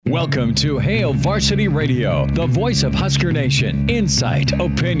Welcome to Hail Varsity Radio, the voice of Husker Nation. Insight,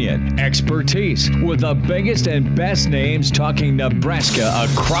 opinion, expertise, with the biggest and best names talking Nebraska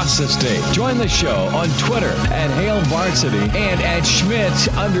across the state. Join the show on Twitter at Hail Varsity and at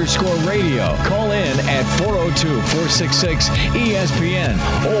Schmitz_radio. Call in at 402-466-ESPN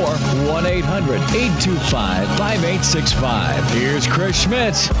or 1-800-825-5865. Here's Chris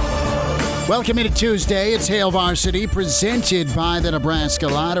Schmitz. Welcome into Tuesday. It's Hail Varsity, presented by the Nebraska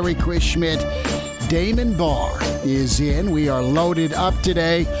Lottery. Chris Schmidt, Damon Barr is in. We are loaded up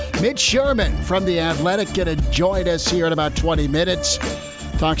today. Mitch Sherman from The Athletic going to join us here in about 20 minutes.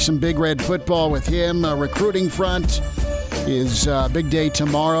 Talk some Big Red football with him. Recruiting front is big day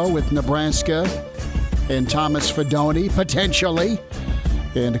tomorrow with Nebraska and Thomas Fidone, potentially.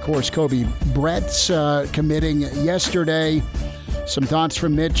 And, of course, Kobe Brett's committing yesterday. Some thoughts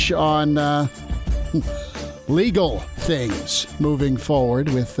from Mitch on legal things moving forward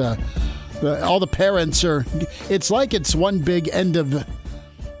with all the parents are. It's like it's one big end of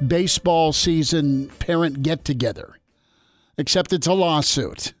baseball season parent get-together, except it's a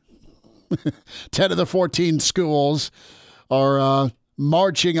lawsuit. 10 of the 14 schools are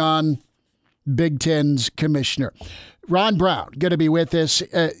marching on Big Ten's commissioner. Ron Brown going to be with us.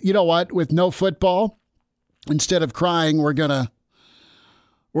 You know what? With no football, instead of crying, we're going to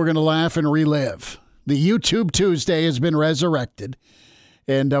laugh and relive. The YouTube Tuesday has been resurrected,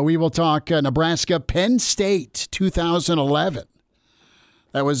 and we will talk Nebraska Penn State 2011.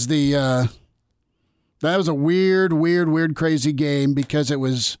 That was a weird, crazy game because it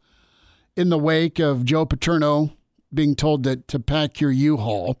was in the wake of Joe Paterno being told to pack your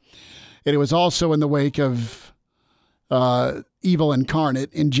U-Haul, and it was also in the wake of evil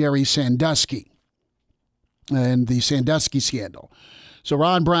incarnate in Jerry Sandusky and the Sandusky scandal. So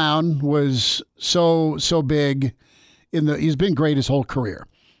Ron Brown was so big he's been great his whole career.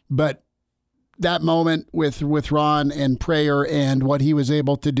 But that moment with Ron and prayer and what he was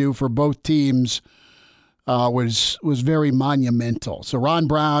able to do for both teams was very monumental. So Ron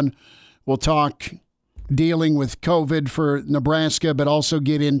Brown will talk dealing with COVID for Nebraska, but also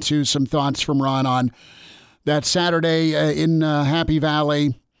get into some thoughts from Ron on that Saturday in Happy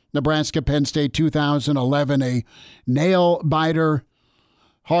Valley, Nebraska Penn State 2011, a nail-biter,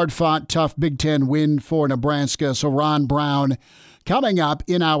 hard-fought, tough Big Ten win for Nebraska. So Ron Brown coming up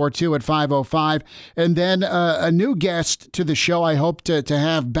in hour two at 5:05. And then a new guest to the show I hope to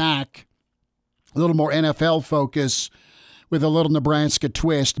have back, a little more NFL focus with a little Nebraska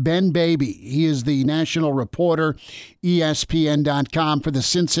twist. Ben Baby, he is the national reporter, ESPN.com for the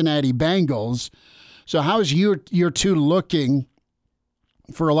Cincinnati Bengals. So how's year two looking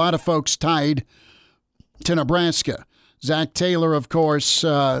for a lot of folks tied to Nebraska? Zac Taylor, of course,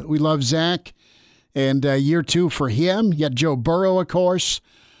 we love Zac, and year two for him. You had Joe Burrow, of course,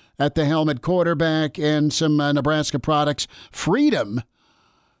 at the helm at quarterback, and some Nebraska products. Freedom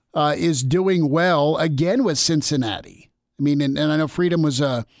is doing well again with Cincinnati. I mean, and I know Freedom was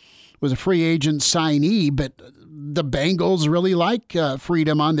a free agent signee, but the Bengals really like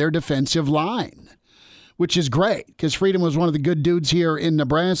Freedom on their defensive line, which is great because Freedom was one of the good dudes here in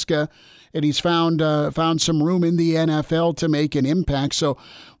Nebraska. And he's found some room in the NFL to make an impact. So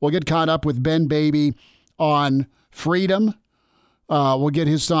we'll get caught up with Ben Baby on Freedom. We'll get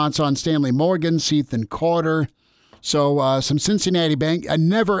his thoughts on Stanley Morgan, Ethan Carter. So some Cincinnati Bengals. I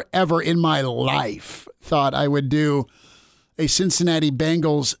never, ever in my life thought I would do a Cincinnati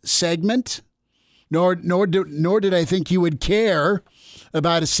Bengals segment, nor did I think you would care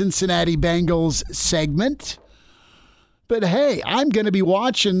about a Cincinnati Bengals segment. But hey, I'm going to be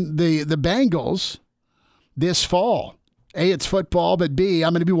watching the Bengals this fall. A, it's football, but B,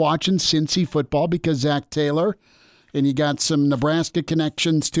 I'm going to be watching Cincy football because Zac Taylor, and you got some Nebraska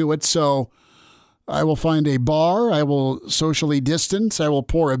connections to it. So I will find a bar, I will socially distance, I will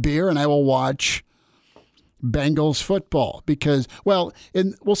pour a beer, and I will watch Bengals football because, well,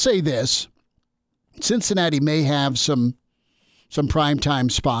 and we'll say this, Cincinnati may have some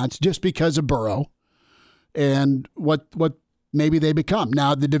primetime spots just because of Burrow. And what maybe they become.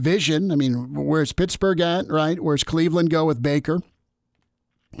 Now, the division, I mean, where's Pittsburgh at, right? Where's Cleveland go with Baker?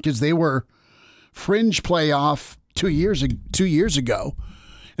 Because they were fringe playoff 2 years ago.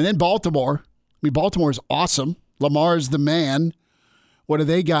 And then Baltimore. I mean, Baltimore's awesome. Lamar's the man. What do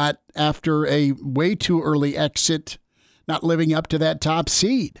they got after a way too early exit, not living up to that top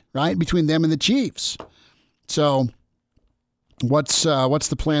seed, right, between them and the Chiefs? So what's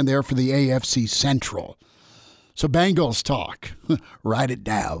the plan there for the AFC Central? So Bengals talk. Write it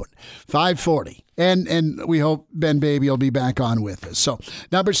down. 5:40. And we hope Ben Baby will be back on with us. So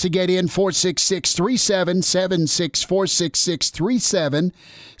numbers to get in, 466-3776,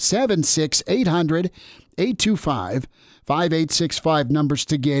 466-3776, 800-825-5865. Numbers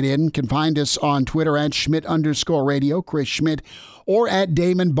to get in. Can find us on Twitter at Schmidt_radio, Chris Schmidt, or at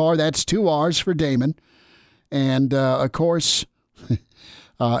Damon Barr. That's 2 R's for Damon. And, of course,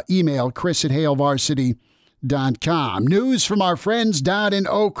 email chris@HaleVarsity.com. News from our friends down in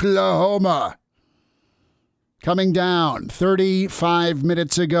Oklahoma. Coming down 35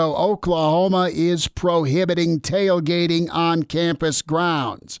 minutes ago, Oklahoma is prohibiting tailgating on campus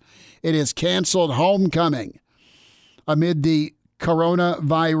grounds. It has canceled homecoming amid the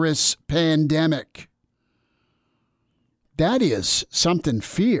coronavirus pandemic. That is something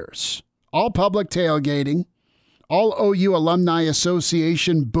fierce. All public tailgating, all OU Alumni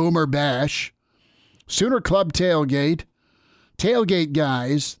Association Boomer Bash, Sooner Club tailgate, tailgate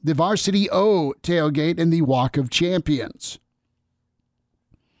guys, the Varsity O tailgate, and the Walk of Champions.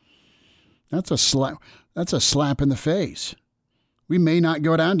 That's a slap in the face. We may not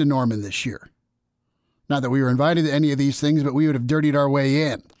go down to Norman this year. Not that we were invited to any of these things, but we would have dirtied our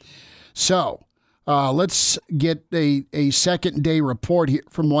way in. So let's get a second day report here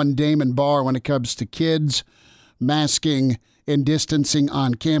from one Damon Barr when it comes to kids masking and distancing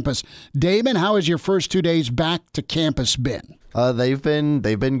on campus. Damon, how has your first 2 days back to campus been? They've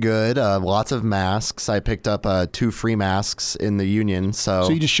been good. Lots of masks. I picked up 2 free masks in the union. So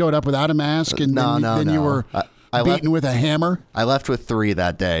you just showed up without a mask, and then you were beaten with a hammer? I left with 3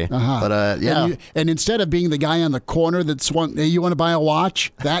 that day. But yeah. And instead of being the guy on the corner that's hey, you want to buy a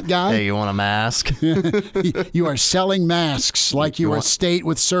watch? That guy? Hey, you want a mask? You are selling masks like you are a state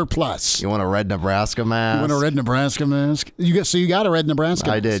with surplus. You want a red Nebraska mask? You want a red Nebraska mask? So you got a red Nebraska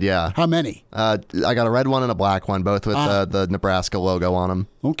mask? I did, yeah. How many? I got a red one and a black one, both with the Nebraska logo on them.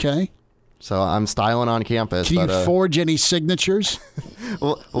 Okay. So I'm styling on campus. Can you forge any signatures?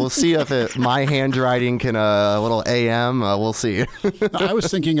 We'll see if my handwriting can a little AM. We'll see. I was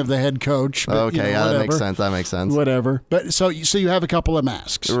thinking of the head coach. But, okay, yeah, that makes sense. Whatever. But so you have a couple of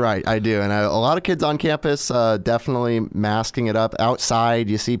masks, right? I do, and a lot of kids on campus definitely masking it up. Outside,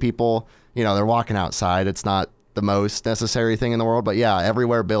 you see people. They're walking outside. It's not the most necessary thing in the world, but yeah,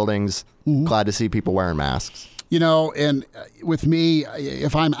 everywhere, buildings. Mm-hmm. Glad to see people wearing masks. And with me,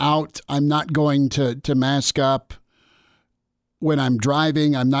 if I'm out, I'm not going to mask up when I'm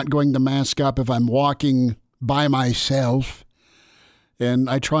driving. I'm not going to mask up if I'm walking by myself. And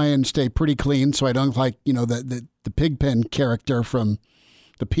I try and stay pretty clean so I don't look like, the Pigpen character from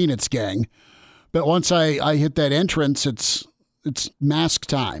the Peanuts gang. But once I hit that entrance, it's mask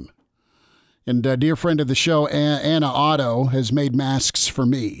time. And a dear friend of the show, Anna Otto, has made masks for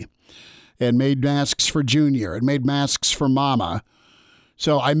me. And made masks for Junior, and made masks for Mama.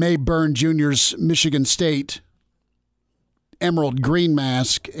 So I may burn Junior's Michigan State emerald green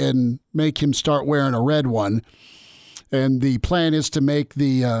mask and make him start wearing a red one. And the plan is to make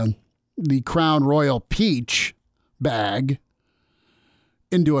the Crown Royal Peach bag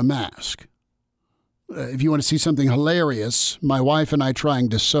into a mask. If you want to see something hilarious, my wife and I trying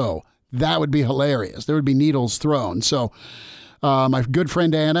to sew, that would be hilarious. There would be needles thrown. So my good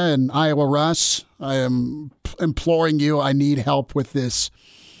friend Anna and Iowa Russ, I am imploring you, I need help with this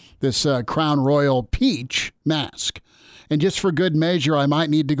Crown Royal Peach mask. And just for good measure, I might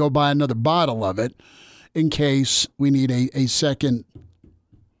need to go buy another bottle of it in case we need a second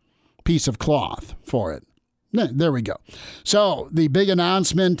piece of cloth for it. There we go. So the big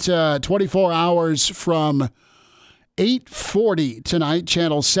announcement, 24 hours from 8:40 tonight,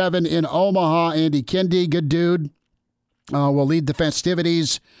 Channel 7 in Omaha. Andy Kendi, good dude. Will lead the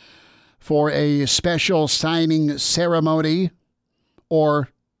festivities for a special signing ceremony, or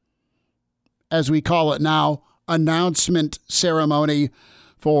as we call it now, announcement ceremony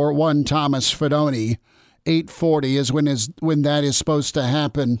for one Thomas Fedoni. 8:40 is when that is supposed to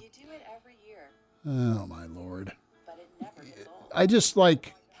happen. You do it every year. Oh, my Lord. But it never gets old. I just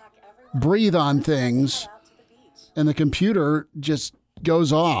breathe on things and the computer just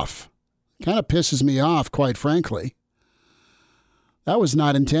goes off. Kind of pisses me off, quite frankly. That was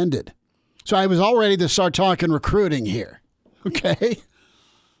not intended. So I was all ready to start talking recruiting here. Okay?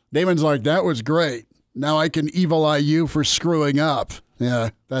 Damon's like, that was great. Now I can evil eye you for screwing up. Yeah,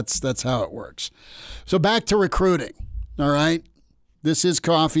 that's how it works. So back to recruiting. All right? This is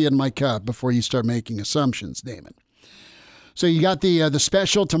coffee in my cup before you start making assumptions, Damon. So you got the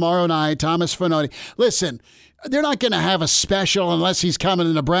special tomorrow night, Thomas Fedoni. Listen, they're not going to have a special unless he's coming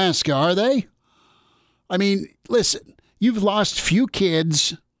to Nebraska, are they? I mean, listen. You've lost few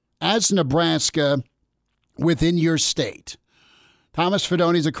kids as Nebraska within your state. Thomas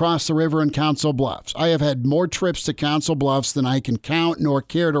Fidoni's across the river in Council Bluffs. I have had more trips to Council Bluffs than I can count nor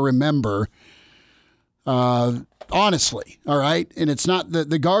care to remember, honestly, all right? And it's not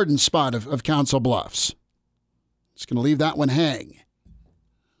the garden spot of Council Bluffs. Just going to leave that one hang.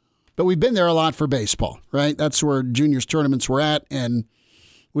 But we've been there a lot for baseball, right? That's where juniors tournaments were at, and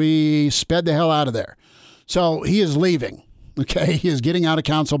we sped the hell out of there. So he is leaving, okay? He is getting out of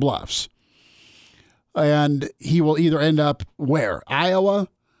Council Bluffs. And he will either end up where? Iowa?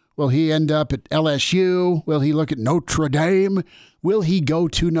 Will he end up at LSU? Will he look at Notre Dame? Will he go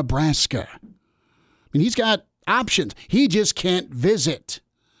to Nebraska? I mean, he's got options. He just can't visit.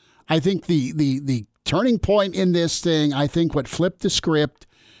 I think the turning point in this thing, I think what flipped the script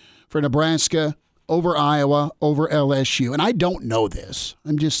for Nebraska over Iowa, over LSU, and I don't know this.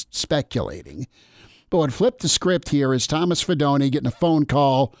 I'm just speculating. But what flipped the script here is Thomas Fidoni getting a phone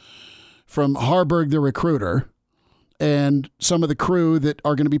call from Harburg, the recruiter, and some of the crew that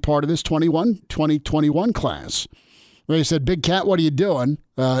are going to be part of this 2021 class. They said, Big Cat, what are you doing?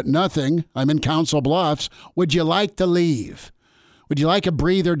 Nothing. I'm in Council Bluffs. Would you like to leave? Would you like a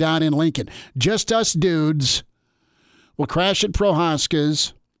breather down in Lincoln? Just us dudes. We'll crash at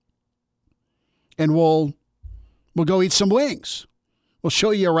Prohaska's, and we'll go eat some wings. We'll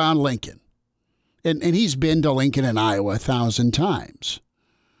show you around Lincoln. And he's been to Lincoln and Iowa 1,000 times.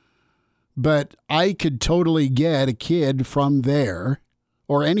 But I could totally get a kid from there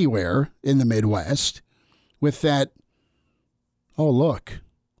or anywhere in the Midwest with that, oh, look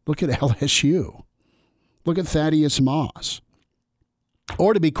at LSU. Look at Thaddeus Moss.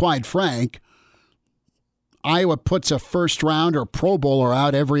 Or to be quite frank, Iowa puts a first round or Pro Bowler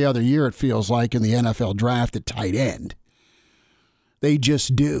out every other year, it feels like, in the NFL draft at tight end. They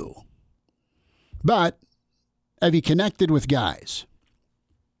just do. But have you connected with guys?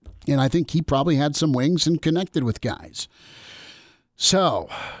 And I think he probably had some wings and connected with guys. So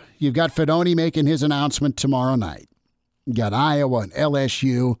you've got Fidoni making his announcement tomorrow night. You got Iowa and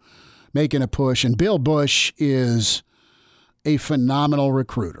LSU making a push. And Bill Busch is a phenomenal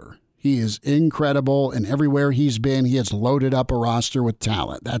recruiter. He is incredible, and everywhere he's been, he has loaded up a roster with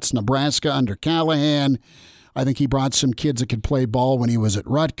talent. That's Nebraska under Callahan. I think he brought some kids that could play ball when he was at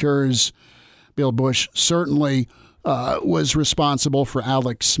Rutgers. Bill Busch certainly was responsible for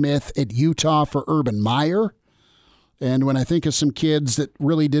Alex Smith at Utah for Urban Meyer. And when I think of some kids that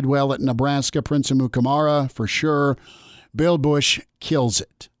really did well at Nebraska, Prince Amukamara, for sure, Bill Busch kills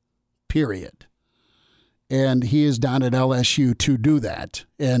it, period. And he is down at LSU to do that.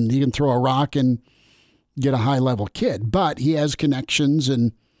 And he can throw a rock and get a high-level kid. But he has connections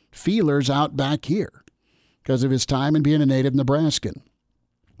and feelers out back here because of his time and being a native Nebraskan.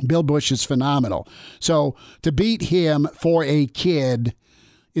 Bill Busch is phenomenal. So to beat him for a kid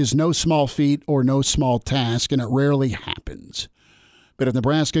is no small feat or no small task, and it rarely happens. But if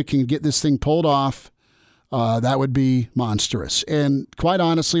Nebraska can get this thing pulled off, that would be monstrous. And quite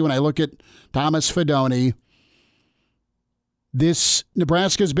honestly, when I look at Thomas Fidoni,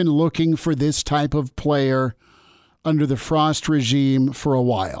 Nebraska's been looking for this type of player under the Frost regime for a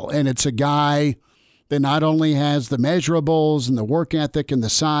while. And it's a guy that not only has the measurables and the work ethic and the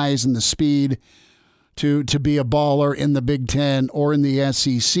size and the speed to be a baller in the Big Ten or in the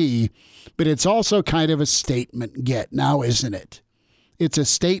SEC, but it's also kind of a statement get now, isn't it? It's a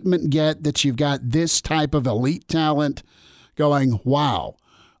statement get that you've got this type of elite talent going, wow,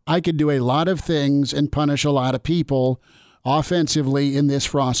 I could do a lot of things and punish a lot of people offensively in this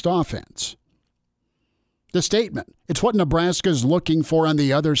Frost offense. The statement. It's what Nebraska's looking for on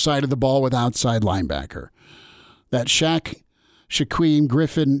the other side of the ball with outside linebacker. That Shaquem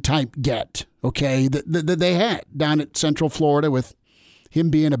Griffin type get, okay, that they had down at Central Florida with him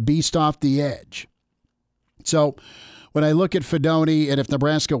being a beast off the edge. So when I look at Fidoni, and if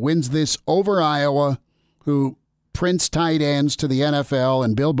Nebraska wins this over Iowa, who prints tight ends to the NFL,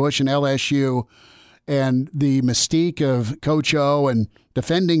 and Bill Busch and LSU, and the mystique of Coach O and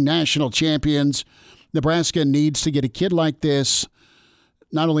defending national champions, Nebraska needs to get a kid like this,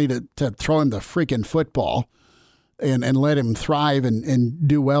 not only to throw him the freaking football and let him thrive and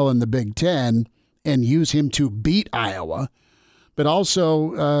do well in the Big Ten and use him to beat Iowa, but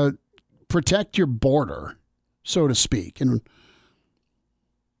also protect your border, so to speak. And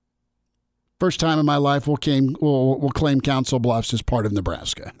first time in my life we'll claim Council Bluffs as part of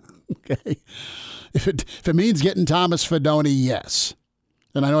Nebraska. Okay, if it means getting Thomas Fidoni, yes.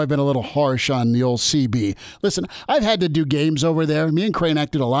 And I know I've been a little harsh on the old CB. Listen, I've had to do games over there. Me and Crane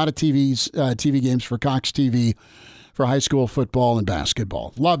did a lot of TV games for Cox TV for high school football and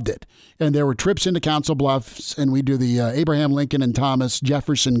basketball. Loved it. And there were trips into Council Bluffs, and we do the Abraham Lincoln and Thomas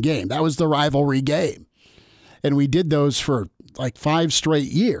Jefferson game. That was the rivalry game. And we did those for like 5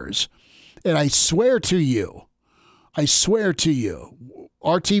 straight years. And I swear to you, our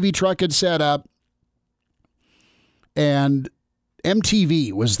TV truck had set up and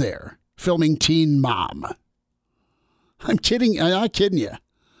MTV was there filming Teen Mom. I'm not kidding you.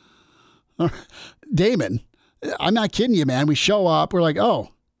 Damon, I'm not kidding you, man. We show up. We're like, oh,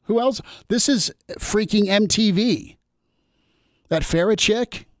 who else? This is freaking MTV. That Farrah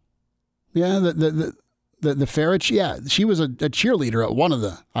chick? Yeah, the Farrah. Yeah, she was a cheerleader at one of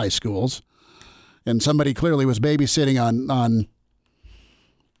the high schools. And somebody clearly was babysitting on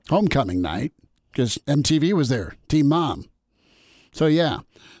homecoming night because MTV was there. Team Mom. So, yeah.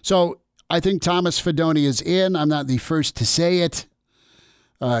 So, I think Thomas Fidone is in. I'm not the first to say it.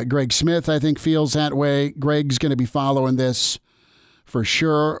 Greg Smith, I think, feels that way. Greg's going to be following this for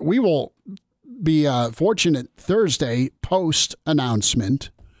sure. We will be fortunate Thursday post-announcement,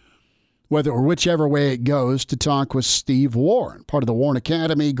 whether or whichever way it goes, to talk with Steve Warren, part of the Warren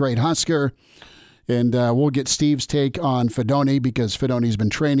Academy, great Husker. And we'll get Steve's take on Fidone because Fidone's been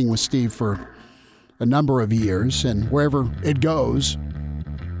training with Steve for a number of years. And wherever it goes,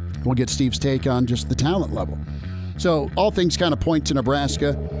 we'll get Steve's take on just the talent level. So all things kind of point to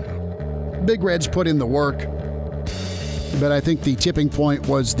Nebraska. Big Red's put in the work. But I think the tipping point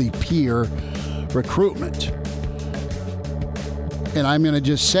was the peer recruitment. And I'm going to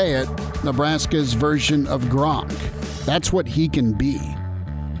just say it, Nebraska's version of Gronk. That's what he can be.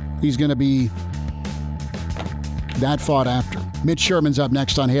 He's going to be that fought after. Mitch Sherman's up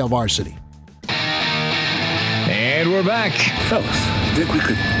next on Hail Varsity. And we're back. Fellas, think we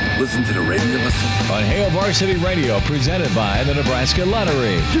could listen to the radio listen? On Hail Varsity Radio, presented by the Nebraska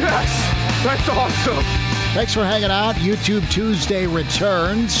Lottery. Yes! That's awesome! Thanks for hanging out. YouTube Tuesday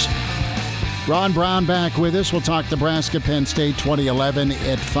returns. Ron Brown back with us. We'll talk Nebraska Penn State 2011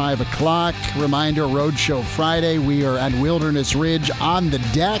 at 5 o'clock. Reminder, Roadshow Friday. We are at Wilderness Ridge on the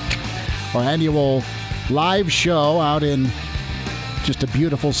deck. Our annual live show out in just a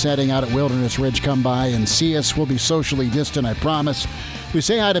beautiful setting out at Wilderness Ridge. Come by and see us. We'll be socially distant, I promise. We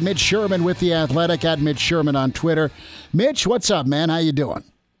say hi to Mitch Sherman with The Athletic, at Mitch Sherman on Twitter. Mitch, what's up, man? How you doing?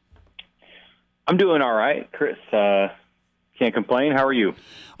 I'm doing all right, Chris. Can't complain. How are you?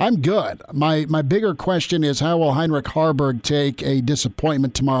 I'm good. My bigger question is, how will Heinrich Harburg take a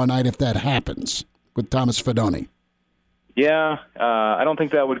disappointment tomorrow night if that happens with Thomas Fidone? Yeah, I don't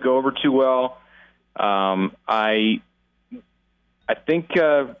think that would go over too well. I think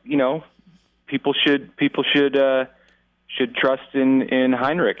people should trust in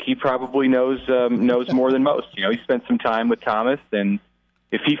Heinrich. He probably knows more than most. He spent some time with Thomas, and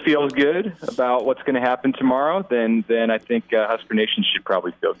if he feels good about what's going to happen tomorrow, then I think Husker Nation should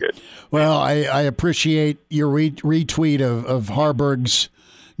probably feel good. Well, I appreciate your retweet of Harburg's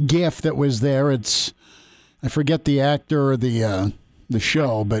GIF that was there. I forget the actor or the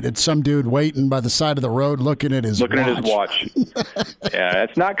show, but it's some dude waiting by the side of the road looking at his watch. Yeah,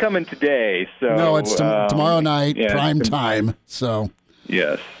 it's not coming today. So no, it's tomorrow night, prime time. So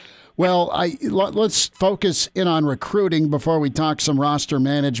yes. Well, let's focus in on recruiting before we talk some roster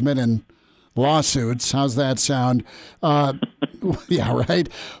management and lawsuits. How's that sound? Yeah, right.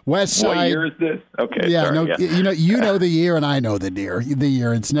 West Side. What year is this? Okay. Yeah, sorry, no, yeah. you know the year, and I know the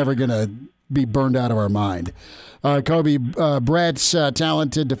year. It's never going to be burned out of our mind. Kobe Brett's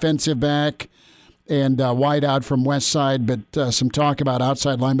talented defensive back and wide out from West Side, but some talk about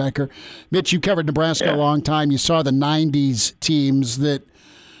outside linebacker. Mitch, you covered Nebraska a long time. You saw the 90s teams that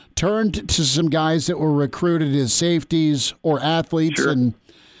turned to some guys that were recruited as safeties or athletes, and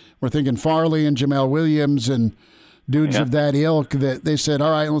we're thinking Farley and Jamel Williams and dudes of that ilk, that they said,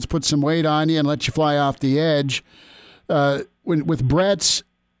 all right, let's put some weight on you and let you fly off the edge. With Brett's,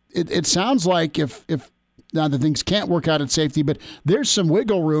 it sounds like if now the things can't work out at safety, but there's some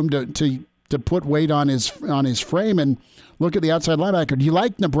wiggle room to put weight on his frame and look at the outside linebacker. Do you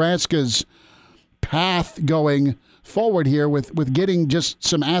like Nebraska's path going forward here with getting just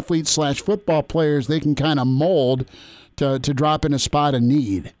some athletes / football players they can kind of mold to drop in a spot of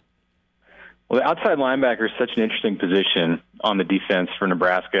need? Well, the outside linebacker is such an interesting position on the defense for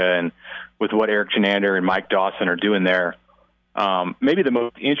Nebraska, and with what Eric Chenander and Mike Dawson are doing there, maybe the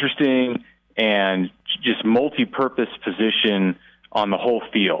most interesting and just multi-purpose position on the whole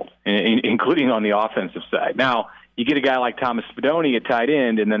field, including on the offensive side. Now, you get a guy like Thomas Fidone at tight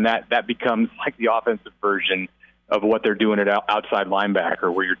end, and then that becomes like the offensive version of what they're doing at outside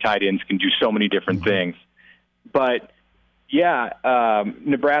linebacker, where your tight ends can do so many different things. But,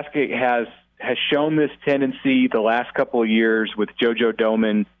 Nebraska has shown this tendency the last couple of years with JoJo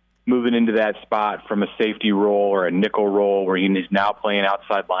Doman moving into that spot from a safety role or a nickel role, where he is now playing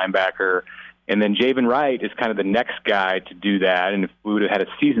outside linebacker. And then Javen Wright is kind of the next guy to do that. And if we would have had a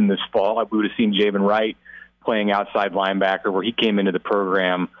season this fall, we would have seen Javen Wright playing outside linebacker, where he came into the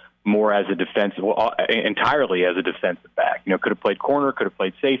program more as a defensive, entirely as a defensive back. You know, could have played corner, could have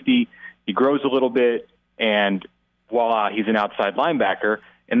played safety. He grows a little bit, and voila, he's an outside linebacker.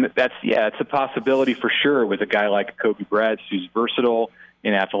 And it's a possibility for sure with a guy like Kobe Bretz, who's versatile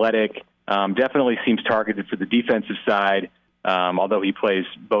and athletic. Definitely seems targeted for the defensive side, although he plays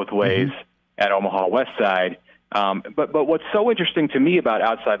both ways at Omaha West Side. But what's so interesting to me about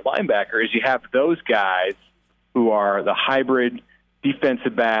outside linebacker is you have those guys who are the hybrid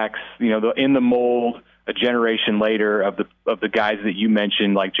defensive backs, you know, in the mold a generation later of the guys that you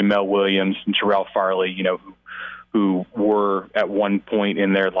mentioned, like Jamel Williams and Terrell Farley, you know, who were at one point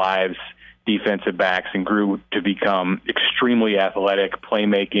in their lives defensive backs and grew to become extremely athletic,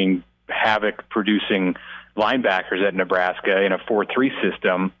 playmaking, havoc-producing linebackers at Nebraska in a 4-3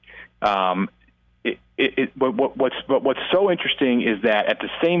 system. What's so interesting is that at the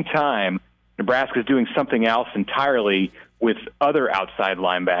same time, Nebraska is doing something else entirely with other outside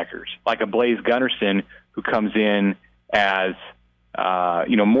linebackers, like a Blaze Gunnerson, who comes in as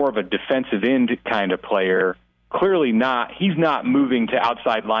more of a defensive end kind of player. Clearly not. He's not moving to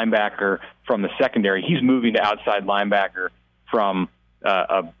outside linebacker from the secondary. He's moving to outside linebacker from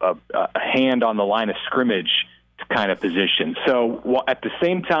a hand on the line of scrimmage kind of position. So at the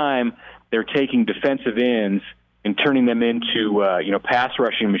same time, they're taking defensive ends and turning them into pass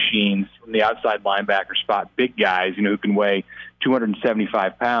rushing machines from the outside linebacker spot, big guys, who can weigh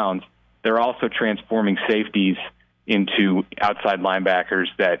 275 pounds. They're also transforming safeties into outside linebackers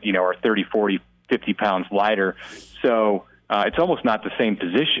that are 30, 40, 50 pounds lighter. So it's almost not the same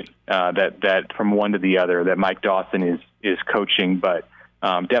position that from one to the other that Mike Dawson is coaching, but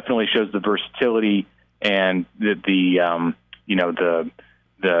definitely shows the versatility and the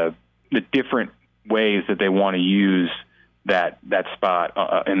different ways that they want to use that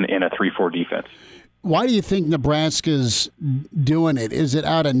spot in a 3-4 defense. Why do you think Nebraska's doing it? Is it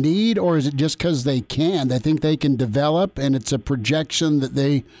out of need, or is it just because they can? They think they can develop, and it's a projection that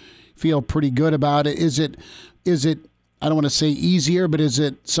they feel pretty good about it. Is it? I don't want to say easier, but is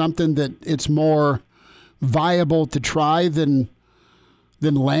it something that it's more viable to try than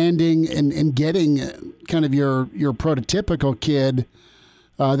landing and getting kind of your prototypical kid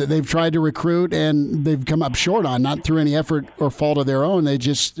that they've tried to recruit and they've come up short on, not through any effort or fault of their own.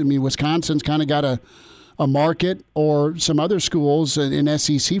 Wisconsin's kind of got a market, or some other schools in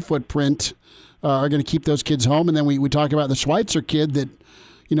SEC footprint are going to keep those kids home. And then we talk about the Schweitzer kid that,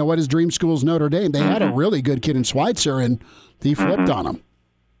 his dream school's Notre Dame. They had a really good kid in Schweitzer, and he flipped on them.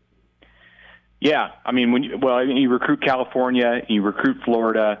 Yeah, when you recruit California, you recruit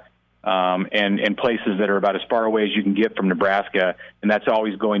Florida, and places that are about as far away as you can get from Nebraska, and that's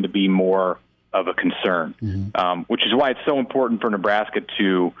always going to be more of a concern, which is why it's so important for Nebraska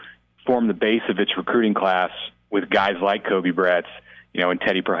to form the base of its recruiting class with guys like Kobe Bretz, and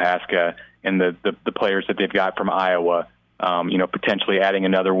Teddy Prohaska, and the players that they've got from Iowa, potentially adding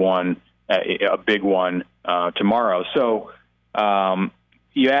another one, a big one tomorrow. So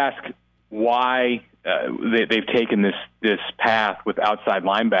you ask why they've taken this path with outside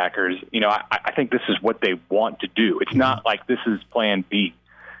linebackers. I think this is what they want to do. It's not like this is Plan B.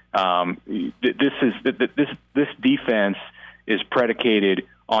 This defense is predicated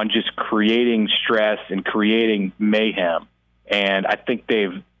on just creating stress and creating mayhem, and I think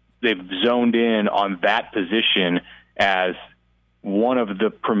they've zoned in on that position as one of the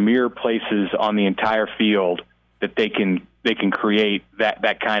premier places on the entire field that they can create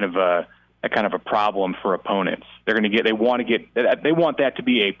that kind of a problem for opponents. They want that to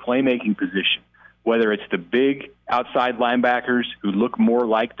be a playmaking position, whether it's the big outside linebackers who look more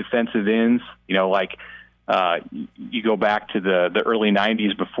like defensive ends, you go back to the early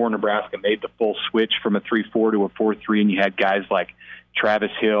 90s before Nebraska made the full switch from a 3-4 to a 4-3, and you had guys like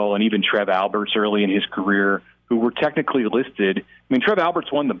Travis Hill and even Trev Alberts early in his career who were technically listed. Trev Alberts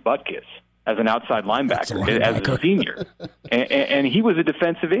won the Butkus as an outside linebacker as a senior, and he was a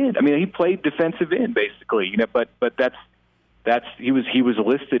defensive end. He played defensive end basically, but that's he was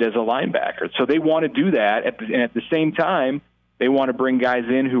listed as a linebacker. So they want to do that, and at the same time, they want to bring guys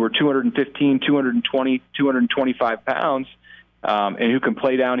in who are 215, 220, 225 pounds, and who can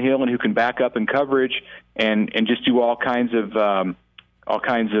play downhill and who can back up in coverage and just do all kinds of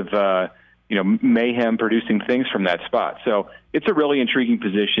mayhem producing things from that spot. So it's a really intriguing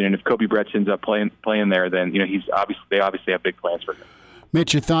position, and if Kobe Bretz ends up playing there, then they obviously have big plans for him.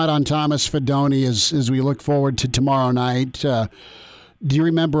 Mitch, your thought on Thomas Fidone as we look forward to tomorrow night? Do you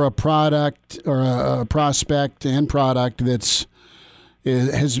remember a product or a prospect and product that's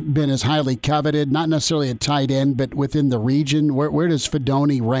has been as highly coveted, not necessarily a tight end, but within the region. Where does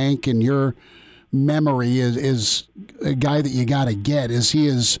Fidone rank in your memory is a guy that you got to get? Is he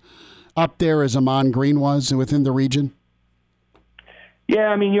as up there as Amon Green was within the region? Yeah,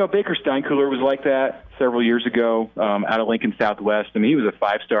 I mean, Baker Steinkuhler was like that several years ago out of Lincoln Southwest. I mean, he was a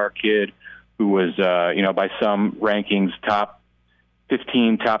 5-star kid who was, by some rankings, top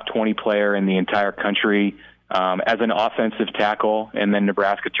 15, top 20 player in the entire country as an offensive tackle, and then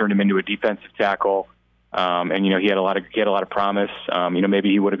Nebraska turned him into a defensive tackle. And he had a lot of promise. Maybe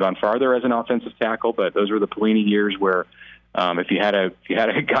he would have gone farther as an offensive tackle, but those were the Pelini years where if you had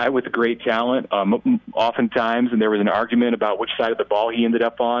a guy with great talent, oftentimes, and there was an argument about which side of the ball he ended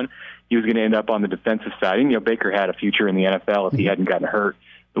up on, he was going to end up on the defensive side. And Baker had a future in the NFL if he hadn't gotten hurt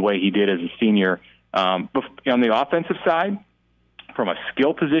the way he did as a senior. But on the offensive side, from a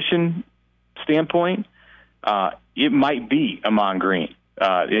skill position standpoint, it might be Amon Green.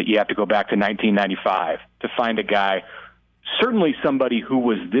 You have to go back to 1995 to find a guy, certainly somebody who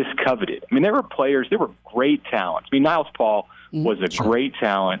was this coveted. I mean, there were great talents. I mean, Niles Paul was a great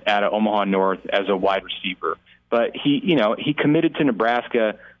talent out of Omaha North as a wide receiver. But he committed to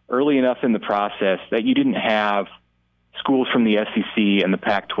Nebraska early enough in the process that you didn't have schools from the SEC and the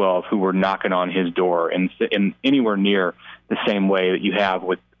Pac-12 who were knocking on his door in anywhere near the same way that you have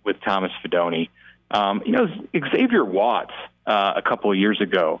with Thomas Fidone. Xavier Watts a couple of years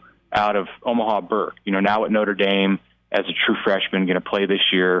ago out of Omaha Burke, now at Notre Dame as a true freshman, going to play this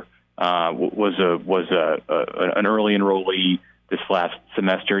year, was an early enrollee this last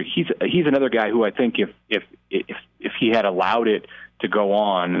semester. He's another guy who I think if he had allowed it to go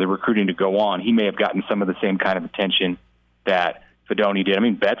on, the recruiting to go on, he may have gotten some of the same kind of attention that Fidone did. I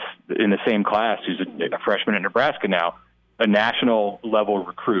mean, Betts in the same class, who's a freshman at Nebraska now, a national level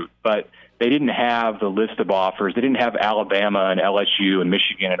recruit, but they didn't have the list of offers. They didn't have Alabama and LSU and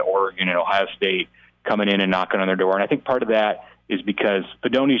Michigan and Oregon and Ohio State coming in and knocking on their door. And I think part of that is because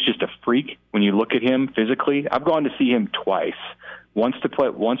Fidone is just a freak when you look at him physically. I've gone to see him twice, once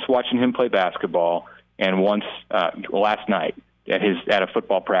watching him play basketball, and once last night at a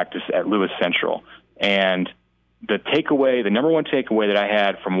football practice at Lewis Central. And the number one takeaway that I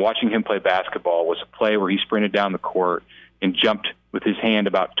had from watching him play basketball was a play where he sprinted down the court and jumped with his hand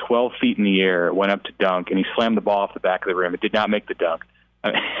about 12 feet in the air, went up to dunk, and he slammed the ball off the back of the rim. It did not make the dunk.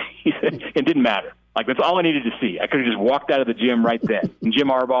 I mean, it didn't matter. Like, that's all I needed to see. I could have just walked out of the gym right then. And Jim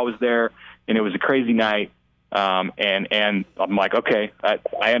Harbaugh was there, and it was a crazy night. And I'm like, okay,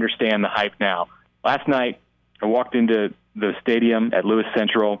 I understand the hype now. Last night, I walked into the stadium at Lewis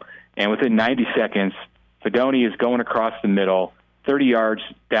Central, and within 90 seconds, Fidone is going across the middle, 30 yards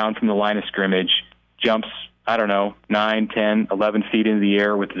down from the line of scrimmage, jumps, 9, 10, 11 feet into the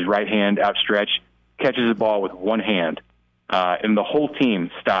air with his right hand outstretched, catches the ball with one hand. And the whole team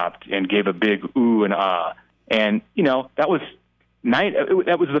stopped and gave a big ooh and ah. And, that was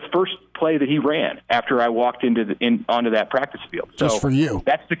the first play that he ran after I walked onto that practice field. So just for you.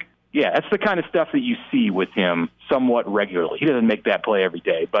 That's the kind of stuff that you see with him somewhat regularly. He doesn't make that play every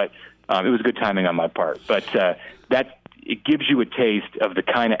day, but it was good timing on my part. But it gives you a taste of the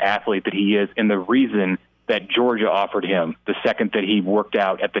kind of athlete that he is and the reason that Georgia offered him the second that he worked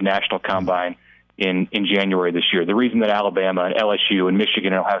out at the National Combine in January this year. The reason that Alabama and LSU and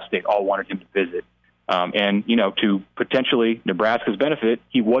Michigan and Ohio State all wanted him to visit. And to potentially Nebraska's benefit,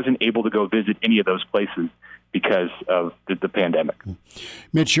 he wasn't able to go visit any of those places because of the pandemic.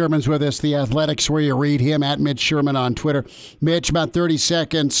 Mitch Sherman's with us, The Athletics, where you read him at Mitch Sherman on Twitter. Mitch, about 30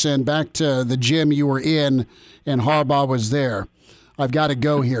 seconds, and back to the gym you were in, and Harbaugh was there. I've got to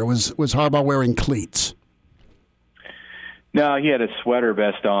go here. Was Harbaugh wearing cleats? No, he had a sweater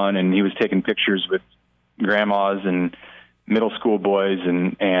vest on, and he was taking pictures with grandmas and middle school boys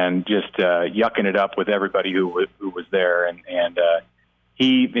and just yucking it up with everybody who was there. And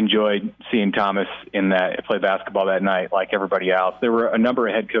he enjoyed seeing Thomas play basketball that night like everybody else. There were a number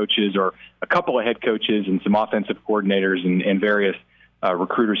of head coaches, or a couple of head coaches and some offensive coordinators and various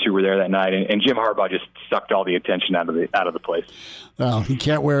recruiters who were there that night, and Jim Harbaugh just sucked all the attention out of the place. Well, he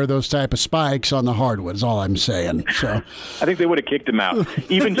can't wear those type of spikes on the hardwood, is all I'm saying. So I think they would have kicked him out.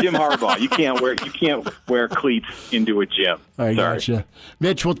 Even Jim Harbaugh, you can't wear cleats into a gym. I gotcha.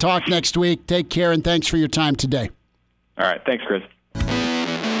 Mitch, we'll talk next week. Take care, and thanks for your time today. All right, thanks, Chris.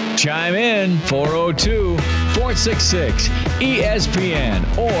 Chime in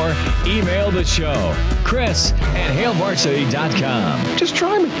 402-466-ESPN or email the show, Chris@HailVarsity.com. Just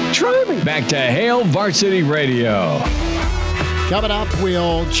try me. Back to Hail Varsity Radio. Coming up,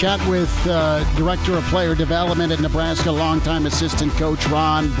 we'll chat with Director of Player Development at Nebraska, longtime assistant coach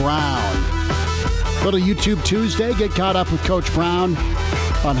Ron Brown. Little YouTube Tuesday. Get caught up with Coach Brown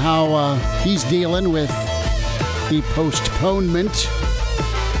on how he's dealing with the postponement.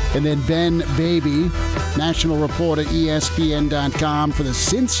 And then Ben Baby, national reporter, ESPN.com for the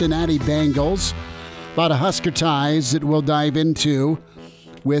Cincinnati Bengals. A lot of Husker ties that we'll dive into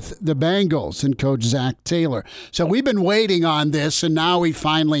with the Bengals and Coach Zac Taylor. So we've been waiting on this, and now we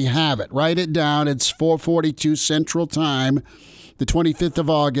finally have it. Write it down. It's 4:42 Central Time, the 25th of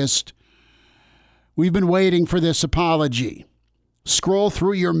August. We've been waiting for this apology. Scroll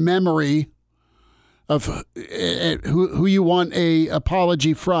through your memory of who you want a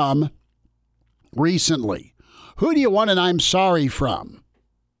apology from recently. Who do you want an I'm sorry from?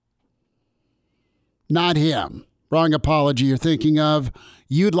 Not him. Wrong apology you're thinking of.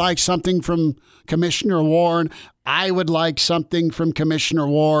 You'd like something from Commissioner Warren. I would like something from Commissioner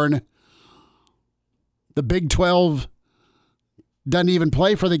Warren. The Big 12 doesn't even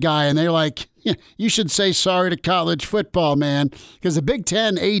play for the guy, and they're like, you should say sorry to college football, man, because the Big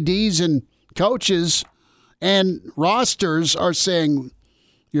 10 ADs and coaches and rosters are saying,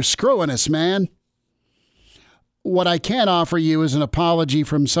 you're screwing us, man. What I can offer you is an apology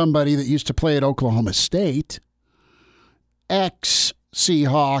from somebody that used to play at Oklahoma State.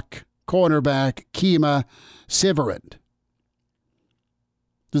 Ex-Seahawk cornerback Kima Siverand.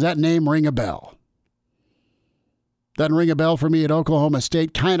 Does that name ring a bell? Doesn't ring a bell for me at Oklahoma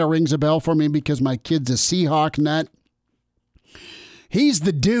State. Kind of rings a bell for me because my kid's a Seahawk nut. He's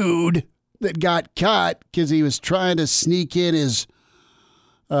the dude that got caught because he was trying to sneak in his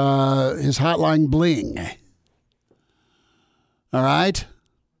hotline bling. All right?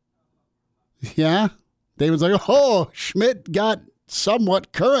 Yeah? David's like, oh, Schmidt got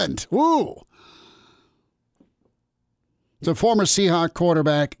somewhat current. Woo! So former Seahawk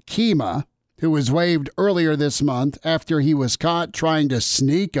quarterback Kima, who was waived earlier this month after he was caught trying to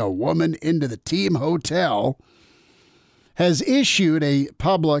sneak a woman into the team hotel, has issued a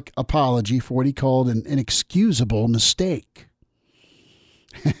public apology for what he called an inexcusable mistake.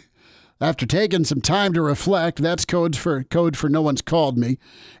 After taking some time to reflect, that's code for no one's called me,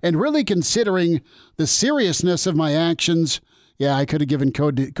 and really considering the seriousness of my actions, yeah, I could have given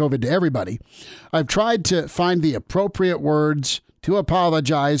COVID to everybody. I've tried to find the appropriate words to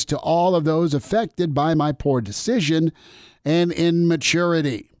apologize to all of those affected by my poor decision and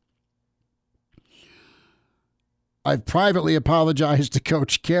immaturity. I've privately apologized to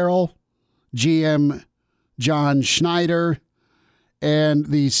Coach Carroll, GM John Schneider, and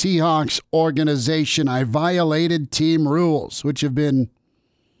the Seahawks organization. I violated team rules, which have been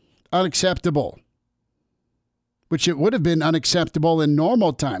unacceptable, which it would have been unacceptable in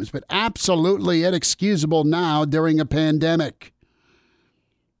normal times, but absolutely inexcusable now during a pandemic.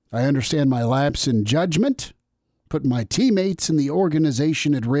 I understand my lapse in judgment, put my teammates and the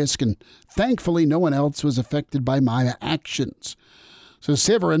organization at risk, and thankfully no one else was affected by my actions. So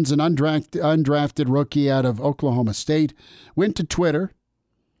Siverand's an undrafted rookie out of Oklahoma State, went to Twitter,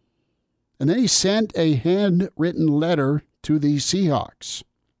 and then he sent a handwritten letter to the Seahawks.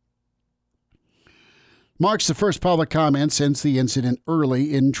 Marks the first public comment since the incident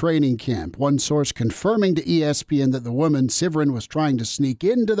early in training camp. One source confirming to ESPN that the woman Siverand was trying to sneak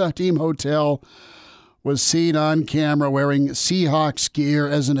into the team hotel was seen on camera wearing Seahawks gear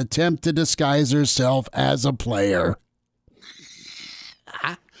as an attempt to disguise herself as a player.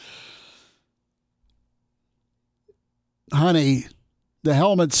 Honey, the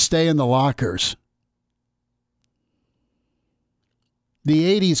helmets stay in the lockers.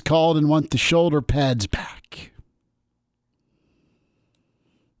 The 80s called and want the shoulder pads back.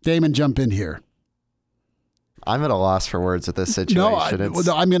 Damon, jump in here. I'm at a loss for words at this situation.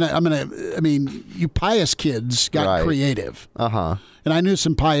 I mean, you pious kids got creative. Uh-huh. And I knew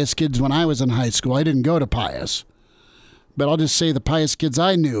some pious kids when I was in high school. I didn't go to pious. But I'll just say the pious kids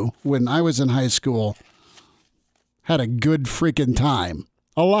I knew when I was in high school had a good freaking time.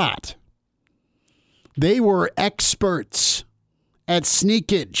 A lot. They were experts at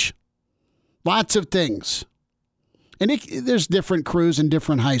sneakage. Lots of things. And there's different crews in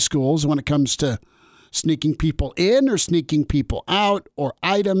different high schools when it comes to sneaking people in or sneaking people out or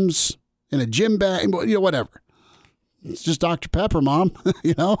items in a gym bag, whatever. It's just Dr. Pepper, Mom,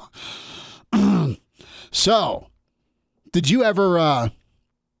 So, did you ever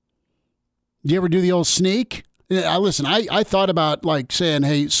do the old sneak? Listen, I thought about saying,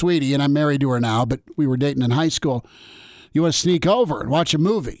 hey, sweetie, and I'm married to her now, but we were dating in high school. You want to sneak over and watch a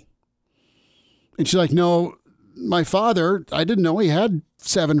movie? And she's like, no, my father, I didn't know he had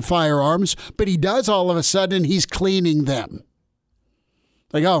 7 firearms, but he does all of a sudden, he's cleaning them.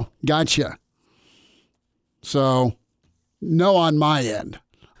 Like, oh, gotcha. So, no on my end.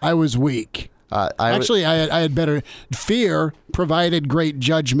 I was weak. I had better. Fear provided great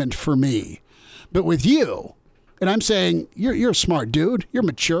judgment for me. But with you, and I'm saying you're a smart dude. You're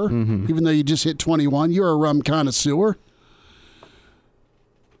mature, even though you just hit 21. You're a rum connoisseur.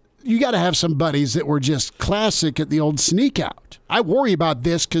 You got to have some buddies that were just classic at the old sneak out. I worry about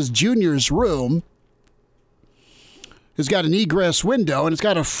this because Junior's room has got an egress window and it's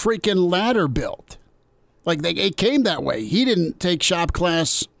got a freaking ladder built. Like it came that way. He didn't take shop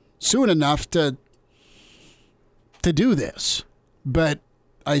class soon enough to do this. But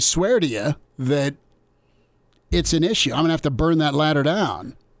I swear to you that it's an issue. I'm going to have to burn that ladder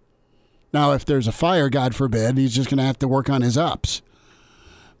down. Now, if there's a fire, God forbid, he's just going to have to work on his ups.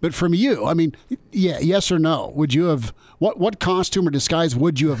 But from you, I mean, yeah, yes or no? Would you have, what costume or disguise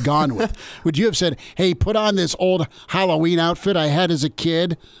would you have gone with? Would you have said, hey, put on this old Halloween outfit I had as a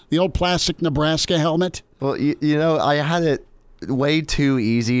kid, the old plastic Nebraska helmet? Well, you know, I had it way too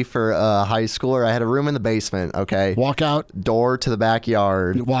easy for a high schooler. I had a room in the basement, okay? Walk out? Door to the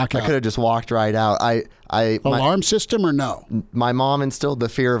backyard. Walk out. I could have just walked right out. Alarm system or no? My mom instilled the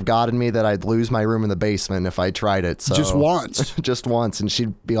fear of God in me that I'd lose my room in the basement if I tried it. So just once? Just once. And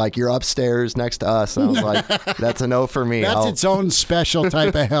she'd be like, you're upstairs next to us. And I was like, that's a no for me. That's its own special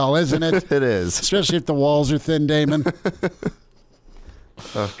type of hell, isn't it? It is. Especially if the walls are thin, Damon.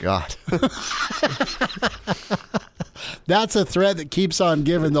 Oh, God. That's a threat that keeps on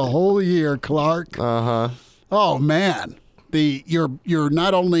giving the whole year, Clark. Uh-huh. Oh, man. You're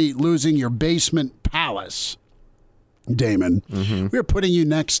not only losing your basement palace, Damon, we're putting you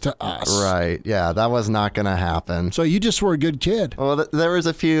next to us. Right. Yeah, that was not going to happen. So you just were a good kid. Well, there was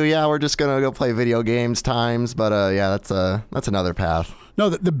a few, we're just going to go play video games times, but that's another path. No,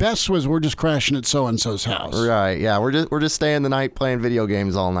 the best was we're just crashing at so-and-so's house. Right, yeah, we're just staying the night playing video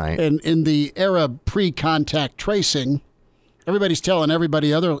games all night. And in the era pre-contact tracing, everybody's telling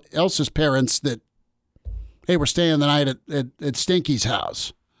everybody else's parents that, hey, we're staying the night at Stinky's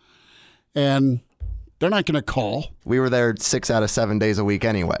house. And they're not going to call. We were there 6 out of 7 days a week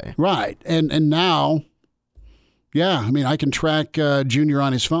anyway. Right. And now, yeah, I mean, I can track Junior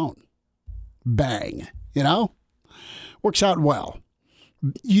on his phone. Bang. You know? Works out well.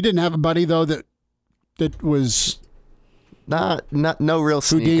 You didn't have a buddy, though, that was... No real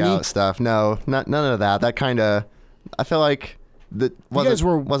sneak Houdini? out stuff. No, none of that. That kind of... I feel like that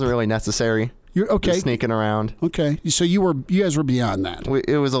wasn't really necessary. You're okay. Just sneaking around. Okay. So you guys were beyond that.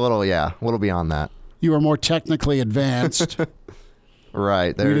 It was a little beyond that. You were more technically advanced.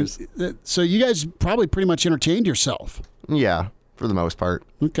 Right. So you guys probably pretty much entertained yourself. Yeah, for the most part.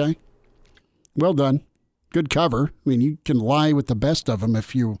 Okay. Well done. Good cover. I mean, you can lie with the best of them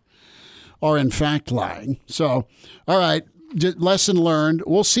if you are in fact lying. So, all right. Lesson learned.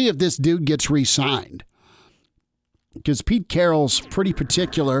 We'll see if this dude gets re-signed. Because Pete Carroll's pretty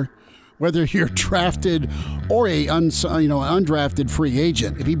particular whether you're drafted or an undrafted free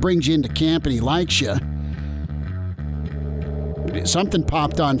agent. If he brings you into camp and he likes you, something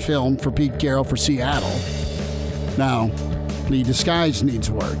popped on film for Pete Carroll for Seattle. Now, the disguise needs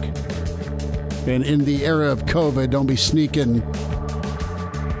work. And in the era of COVID, don't be sneaking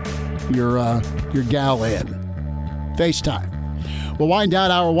your gal in. FaceTime. We'll wind down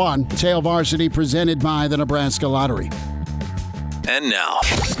hour one. It's Hail Varsity presented by the Nebraska Lottery. And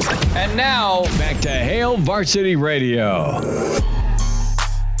now, back to Hail Varsity Radio.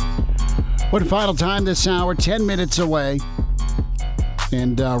 What a final time this hour, 10 minutes away.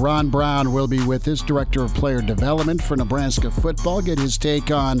 And Ron Brown will be with us, Director of Player Development for Nebraska football. Get his take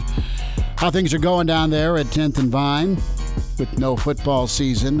on how things are going down there at 10th and Vine with no football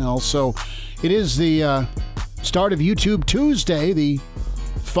season. Also, it is the start of YouTube Tuesday, the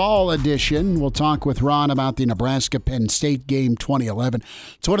fall edition. We'll talk with Ron about the Nebraska-Penn State game 2011.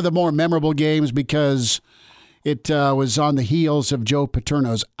 It's one of the more memorable games because it was on the heels of Joe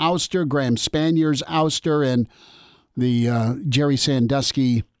Paterno's ouster, Graham Spanier's ouster, and the Jerry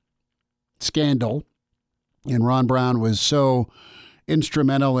Sandusky scandal. And Ron Brown was so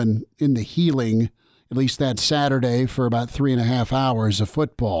instrumental in the healing, at least that Saturday, for about 3.5 hours of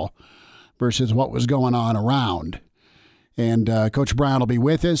football versus what was going on around. And Coach Brown will be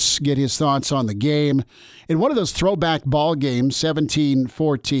with us, get his thoughts on the game. In one of those throwback ball games,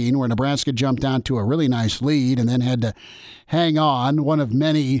 17-14, where Nebraska jumped down to a really nice lead and then had to hang on, one of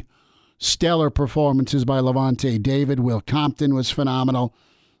many stellar performances by Levante David. Will Compton was phenomenal.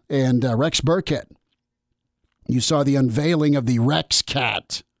 And Rex Burkett. You saw the unveiling of the Rex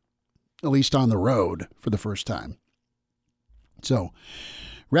Cat, at least on the road, for the first time. So,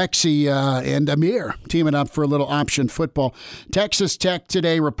 Rexy and Amir teaming up for a little option football. Texas Tech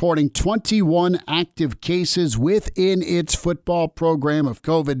today reporting 21 active cases within its football program of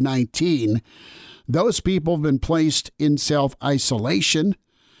COVID-19. Those people have been placed in self-isolation.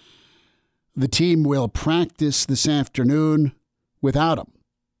 The team will practice this afternoon without them.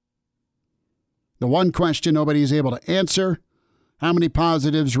 The one question nobody is able to answer, how many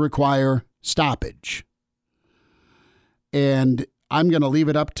positives require stoppage? And I'm going to leave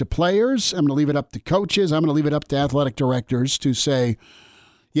it up to players. I'm going to leave it up to coaches. I'm going to leave it up to athletic directors to say,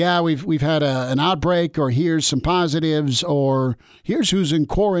 yeah, we've had an outbreak, or here's some positives, or here's who's in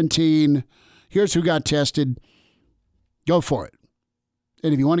quarantine, here's who got tested. Go for it.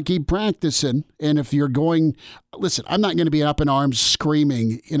 And if you want to keep practicing, and if you're going, listen, I'm not going to be up in arms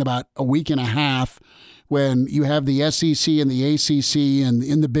screaming in about a week and a half when you have the SEC and the ACC and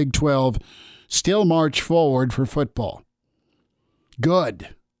in the Big 12 still march forward for football.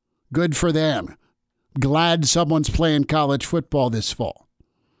 Good. Good for them. Glad someone's playing college football this fall.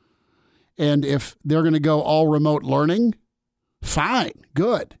 And if they're going to go all remote learning, fine.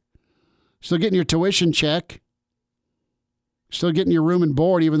 Good. Still getting your tuition check. Still getting your room and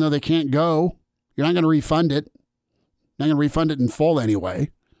board even though they can't go. You're not going to refund it. Not going to refund it in full anyway.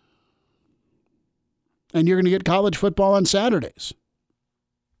 And you're going to get college football on Saturdays.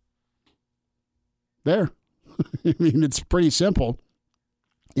 There. I mean, it's pretty simple.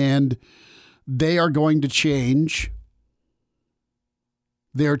 And they are going to change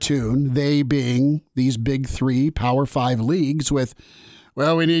their tune, they being these big three Power 5 leagues with,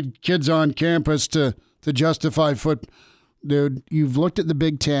 well, we need kids on campus to justify foot. Dude, you've looked at the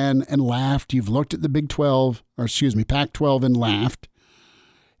Big 10 and laughed. You've looked at the Big 12, or excuse me, Pac-12 and laughed.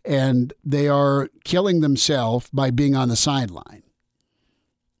 And they are killing themselves by being on the sideline.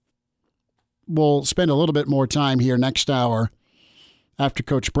 We'll spend a little bit more time here next hour after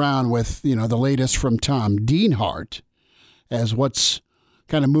Coach Brown with, the latest from Tom Dienhart as what's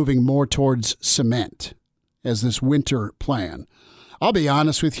kind of moving more towards cement as this winter plan. I'll be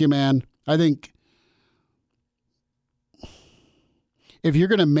honest with you, man. I think if you're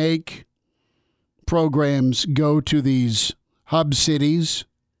going to make programs go to these hub cities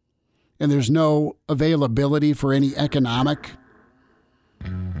and there's no availability for any economic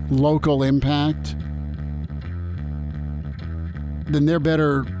local impact, then there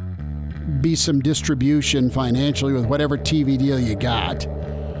better be some distribution financially with whatever TV deal you got.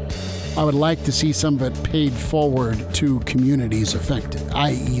 I would like to see some of it paid forward to communities affected,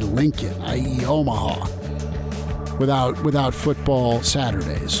 i.e. Lincoln, i.e. Omaha, without football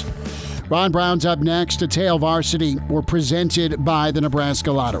Saturdays. Ron Brown's up next. At Hail Varsity, we're presented by the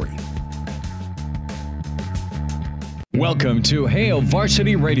Nebraska Lottery. Welcome to Hail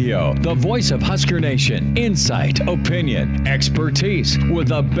Varsity Radio, the voice of Husker Nation. Insight, opinion, expertise, with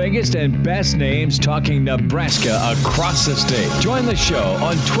the biggest and best names talking Nebraska across the state. Join the show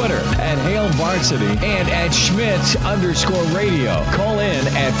on Twitter at Hail Varsity and at Schmitz_radio. Call in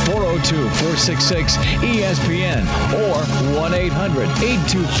at 402-466-ESPN or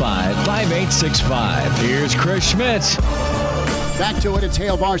 1-800-825-5865. Here's Chris Schmitz. Back to it. It's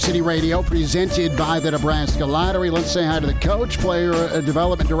Hail Varsity Radio, presented by the Nebraska Lottery. Let's say hi to the coach, player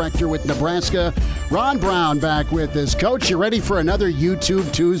development director with Nebraska, Ron Brown, back with us. Coach, you ready for another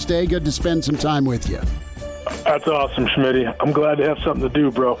YouTube Tuesday? Good to spend some time with you. That's awesome, Schmitty. I'm glad to have something to do,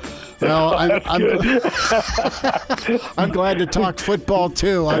 bro. Well, I'm glad to talk football,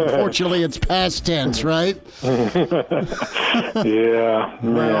 too. Unfortunately, it's past tense, right? Yeah,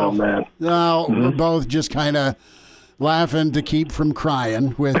 man. No, we're both just kind of laughing to keep from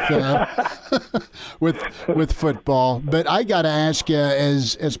crying with with football. But I got to ask you,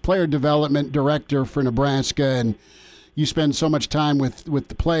 as player development director for Nebraska, and you spend so much time with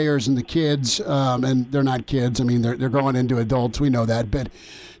the players and the kids, and they're not kids. I mean, they're growing into adults. We know that. But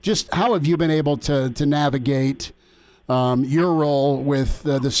just how have you been able to navigate your role with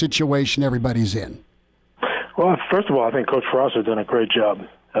the situation everybody's in? Well, first of all, I think Coach Frost has done a great job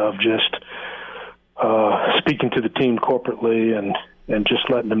of just speaking to the team corporately and just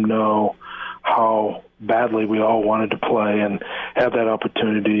letting them know how badly we all wanted to play and have that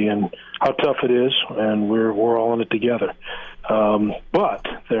opportunity and how tough it is, and we're all in it together. But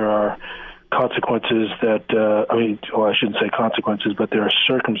there are consequences that, I shouldn't say consequences, but there are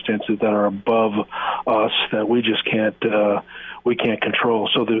circumstances that are above us that we just can't control.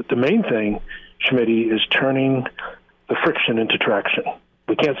 So the main thing, Schmitty, is turning the friction into traction.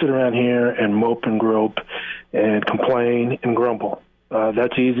 We can't sit around here and mope and grope and complain and grumble.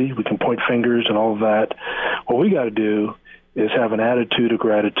 That's easy. We can point fingers and all of that. What we got to do is have an attitude of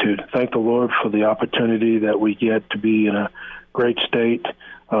gratitude. Thank the Lord for the opportunity that we get to be in a great state,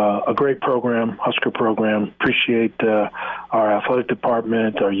 a great program, Husker program. Appreciate our athletic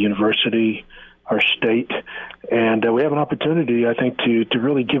department, our university, our state, and we have an opportunity, I think, to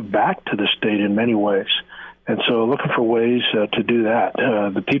really give back to the state in many ways. And so looking for ways to do that.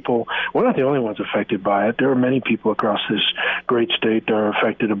 The people, we're not the only ones affected by it. There are many people across this great state that are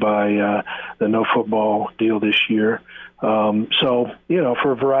affected by the no football deal this year. So,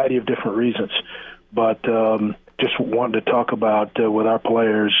 for a variety of different reasons. But just wanted to talk about with our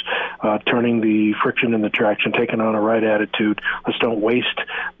players turning the friction into traction, taking on a right attitude. Let's don't waste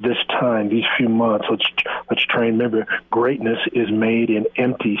this time, these few months. Let's train. Remember, greatness is made in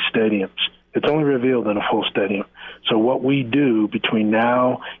empty stadiums. It's only revealed in a full stadium. So what we do between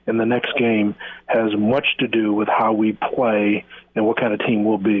now and the next game has much to do with how we play and what kind of team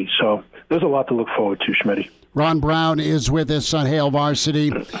we'll be. So there's a lot to look forward to, Schmitty. Ron Brown is with us on Hail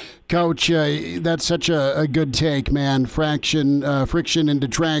Varsity. Coach, that's such a good take, man. Friction and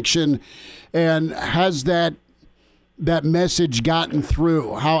detraction. And has that message gotten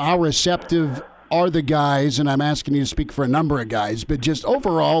through? How receptive are the guys, and I'm asking you to speak for a number of guys, but just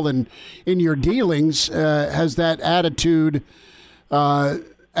overall in your dealings, has that attitude,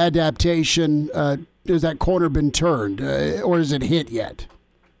 adaptation, has that corner been turned, or has it hit yet?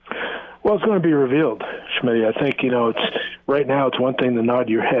 Well, it's going to be revealed, Schmitty. I think, it's right now it's one thing to nod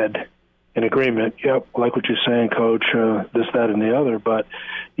your head in agreement. Yep, like what you're saying, Coach, this, that, and the other, but,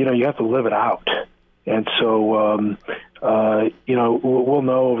 you have to live it out. And so, we'll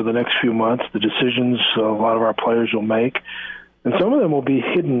know over the next few months the decisions a lot of our players will make. And some of them will be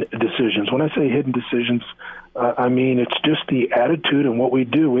hidden decisions. When I say hidden decisions, I mean it's just the attitude and what we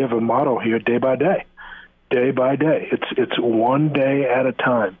do. We have a motto here, day by day. Day by day. It's one day at a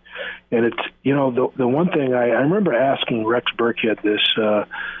time. And it's, the one thing I remember asking Rex Burkhead this a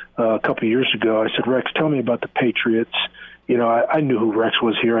couple of years ago. I said, Rex, tell me about the Patriots. I knew who Rex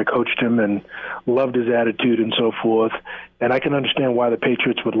was here. I coached him and loved his attitude and so forth. And I can understand why the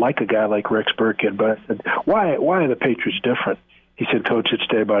Patriots would like a guy like Rex Burkhead. But I said, why are the Patriots different? He said, Coach, it's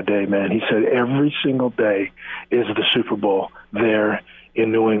day by day, man. He said, every single day is the Super Bowl there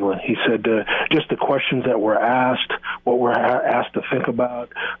in New England. He said just the questions that were asked, what we're asked to think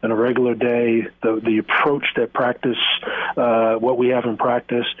about on a regular day, the approach that practice, what we have in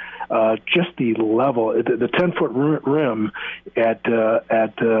practice, just the level, the 10-foot rim at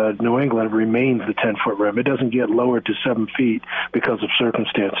New England remains the 10-foot rim. It doesn't get lowered to 7 feet because of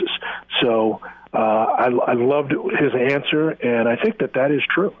circumstances. So I loved his answer, and I think that is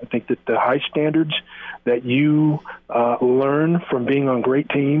true. I think that the high standards that you learn from being on great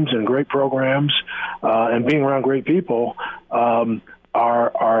teams and great programs and being around great people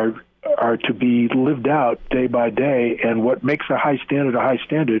are to be lived out day by day. And what makes a high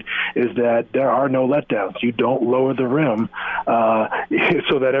standard is that there are no letdowns. You don't lower the rim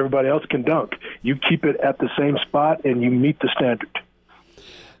so that everybody else can dunk. You keep it at the same spot and you meet the standard.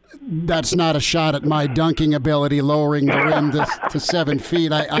 That's not a shot at my dunking ability, lowering the rim to 7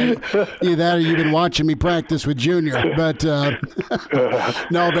 feet. Either that or you've been watching me practice with Junior. But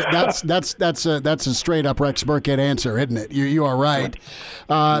no, but that's a straight up Rex Burkhead answer, isn't it? You are right.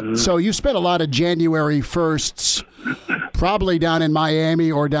 So you spent a lot of January 1sts probably down in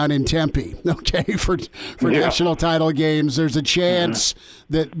Miami or down in Tempe, okay, for national title games. There's a chance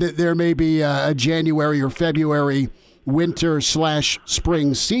that there may be a January or February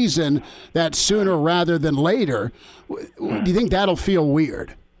winter/spring season that's sooner rather than later. Do you think that'll feel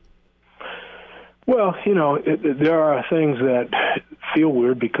weird? Well, there are things that feel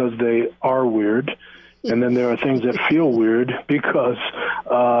weird because they are weird, and then there are things that feel weird because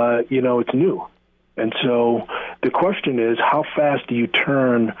it's new. And so the question is, how fast do you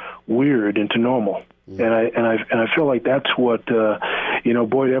turn weird into normal? And I feel like that's what Boyd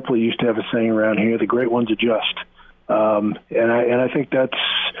Epley used to have a saying around here: the great ones adjust. And I think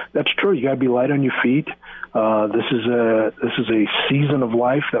that's true. You got to be light on your feet. This is a season of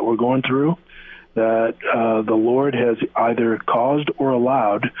life that we're going through that the Lord has either caused or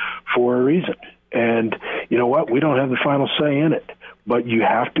allowed for a reason. And you know what? We don't have the final say in it, but you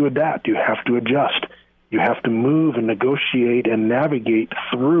have to adapt. You have to adjust. You have to move and negotiate and navigate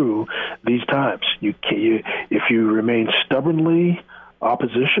through these times. If you remain stubbornly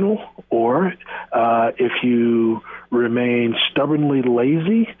oppositional, or if you remain stubbornly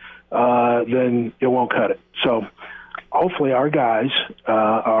lazy, then it won't cut it. So hopefully our guys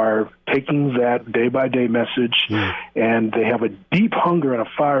are taking that day-by-day message, and they have a deep hunger and a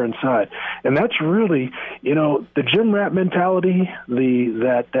fire inside. And that's really, the gym rat mentality,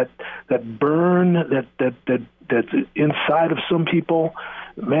 that burn, that's inside of some people,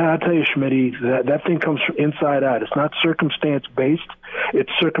 man, I tell you, Schmitty, that thing comes from inside out. It's not circumstance-based.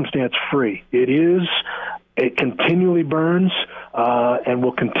 It's circumstance-free. It continually burns and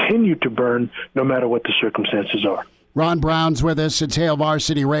will continue to burn no matter what the circumstances are. Ron Brown's with us at Hail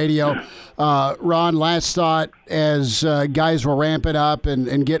Varsity Radio. Ron, last thought as guys were ramping up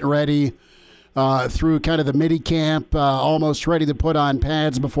and getting ready through kind of the midi camp, almost ready to put on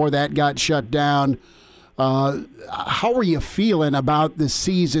pads before that got shut down. How were you feeling about the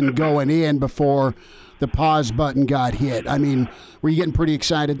season going in before the pause button got hit? I mean, were you getting pretty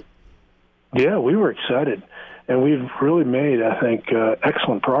excited? Yeah, we were excited, and we've really made, I think,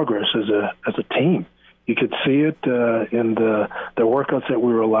 excellent progress as a team. You could see it in the workouts that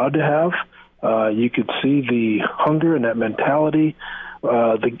we were allowed to have. You could see the hunger and that mentality.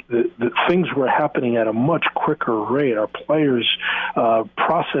 The things were happening at a much quicker rate. Our players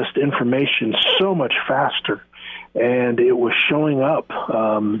processed information so much faster, and it was showing up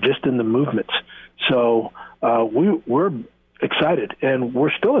just in the movements. So we're excited, and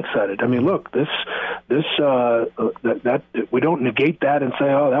we're still excited. I mean, look, this we don't negate that and say,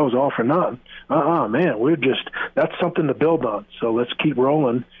 oh, that was all for nothing. Man, that's something to build on. So let's keep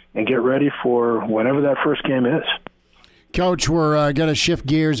rolling and get ready for whenever that first game is. Coach, we're going to shift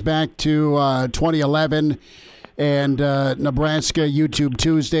gears back to 2011 and Nebraska YouTube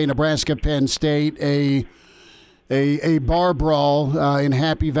Tuesday, Nebraska Penn State, a bar brawl in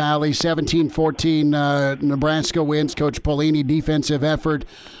Happy Valley, 17-14. Nebraska wins. Coach Polini, defensive effort.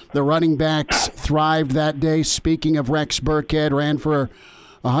 The running backs thrived that day. Speaking of Rex Burkhead, ran for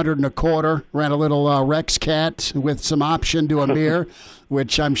 125, ran a little Rex Cat with some option to Amir,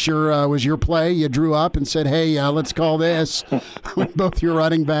 which I'm sure was your play. You drew up and said, hey, let's call this. With both your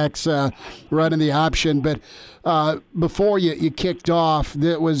running backs running the option. But before you kicked off,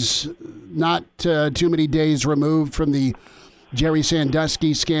 that was not too many days removed from the Jerry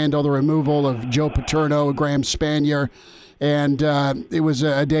Sandusky scandal, the removal of Joe Paterno, Graham Spanier. And it was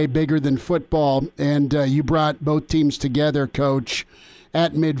a day bigger than football. And you brought both teams together, Coach,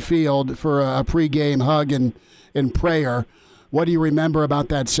 at midfield for a pregame hug and prayer. What do you remember about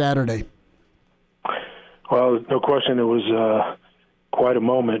that Saturday? Well, no question, it was quite a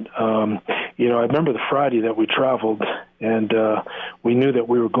moment. I remember the Friday that we traveled, and we knew that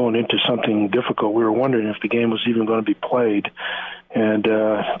we were going into something difficult. We were wondering if the game was even going to be played. And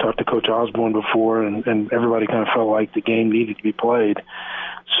talked to Coach Osborne before, and everybody kind of felt like the game needed to be played.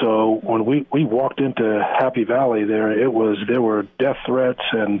 So when we walked into Happy Valley, there were death threats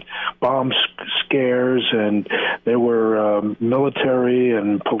and bomb scares, and there were military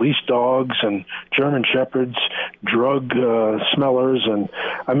and police dogs and German shepherds, drug smellers, and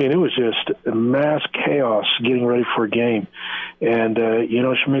I mean it was just mass chaos getting ready for a game. And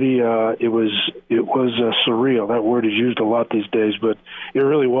Schmitty, it was surreal. That word is used a lot these days, but it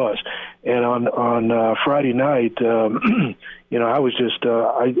really was. And on Friday night, I was just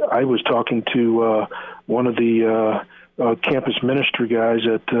I was talking to one of the campus ministry guys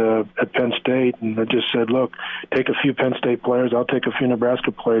at Penn State, and I just said, look, take a few Penn State players, I'll take a few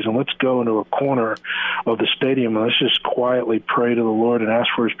Nebraska players, and let's go into a corner of the stadium and let's just quietly pray to the Lord and ask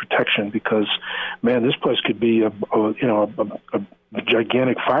for His protection, because, man, this place could be a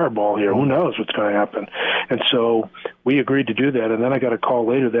gigantic fireball here. Who knows what's going to happen? And so we agreed to do that. And then I got a call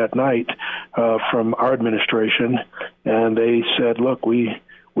later that night from our administration, and they said, look, we'd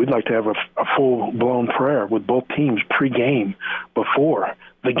like to have a full-blown prayer with both teams pre-game before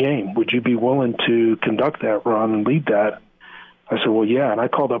the game. Would you be willing to conduct that, Ron, and lead that? I said, well, yeah. And I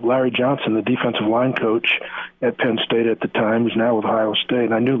called up Larry Johnson, the defensive line coach at Penn State at the time, who's now with Ohio State.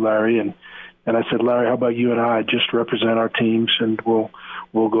 And I knew Larry, and I said, Larry, how about you and I just represent our teams, and we'll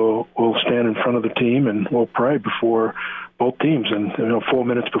stand in front of the team and we'll pray before both teams, and 4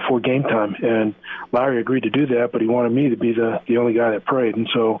 minutes before game time. And Larry agreed to do that, but he wanted me to be the only guy that prayed. And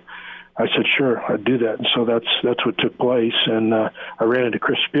so I said, sure, I'd do that. And so that's what took place. And I ran into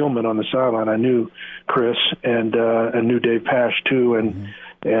Chris Spielman on the sideline. I knew Chris and knew Dave Pash too, and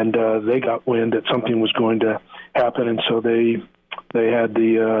they got wind that something was going to happen, and so they had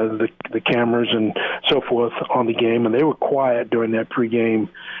the cameras and so forth on the game, and they were quiet during that pregame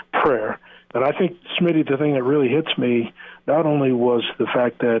prayer. And I think, Smitty, the thing that really hits me not only was the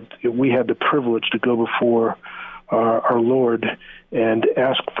fact that we had the privilege to go before our Lord and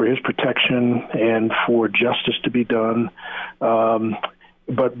ask for His protection and for justice to be done,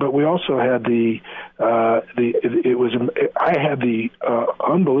 but we also had I had the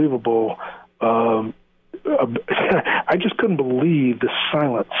unbelievable. I just couldn't believe the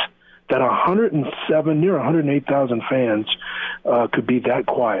silence that near 108,000 fans could be that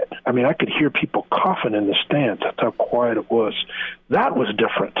quiet. I mean, I could hear people coughing in the stands. That's how quiet it was. That was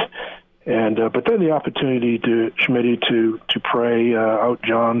different. And but then the opportunity to Schmitty to pray out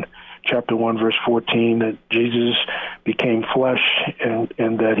John chapter 1, verse 14, that Jesus became flesh and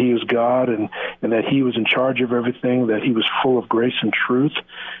that he was God and that he was in charge of everything, that he was full of grace and truth.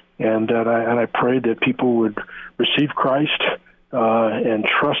 And I prayed that people would receive Christ and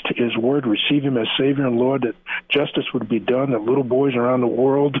trust his word, receive him as Savior and Lord, that justice would be done, that little boys around the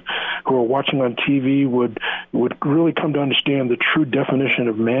world who are watching on TV would really come to understand the true definition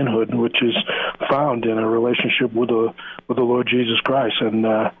of manhood, which is found in a relationship with the Lord Jesus Christ.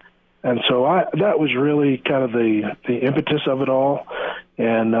 And so that was really kind of the impetus of it all.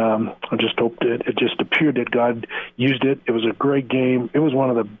 And I just hoped it just appeared that God used it. It was a great game. It was one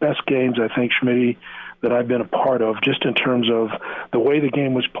of the best games, I think, Schmitty, that I've been a part of, just in terms of the way the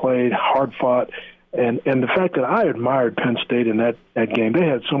game was played, hard fought, and the fact that I admired Penn State in that game. They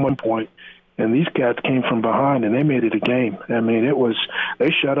had so much point, and these cats came from behind, and they made it a game. I mean,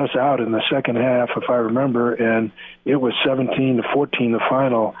 they shut us out in the second half, if I remember, and it was 17-14 the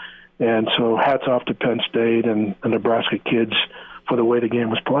final. And so hats off to Penn State and the Nebraska kids for the way the game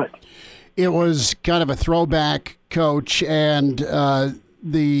was played. It was kind of a throwback, Coach, and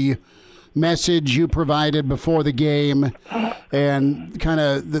the message you provided before the game and kind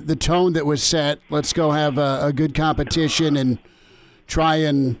of the tone that was set. Let's go have a good competition and try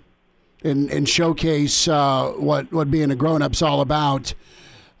and showcase what being a grown-up's all about.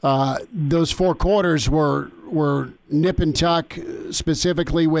 Those 4 quarters were nip and tuck,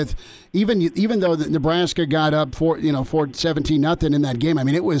 specifically with even though Nebraska got up 17-0 in that game. I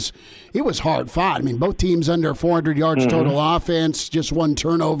mean, it was hard fought. I mean, both teams under 400 yards total offense, just 1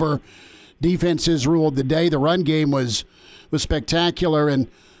 turnover. Defenses ruled the day. The run game was spectacular, and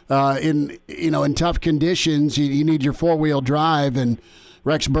in tough conditions, you need your 4-wheel drive. And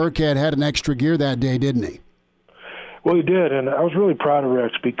Rex Burkhead had an extra gear that day, didn't he? Well, he did, and I was really proud of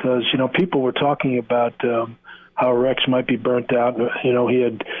Rex because people were talking about how Rex might be burnt out. He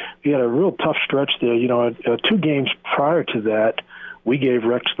had a real tough stretch there. 2 games prior to that, we gave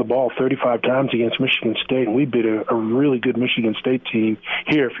Rex the ball 35 times against Michigan State, and we beat a really good Michigan State team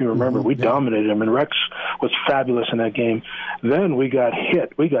here, if you remember. We dominated them, and Rex was fabulous in that game. Then we got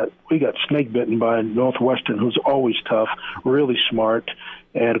hit. We got snake bitten by Northwestern, who's always tough, really smart,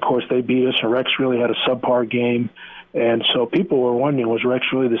 and of course they beat us. And Rex really had a subpar game. And so people were wondering, was Rex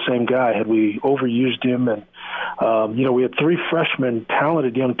really the same guy? Had we overused him? And, we had 3 freshmen,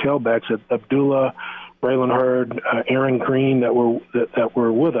 talented young tailbacks, Abdullah, Braylon Hurd, Aaron Green, that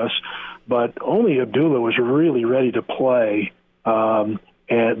were with us. But only Abdullah was really ready to play and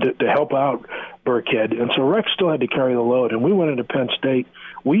to help out Burkhead. And so Rex still had to carry the load. And we went into Penn State.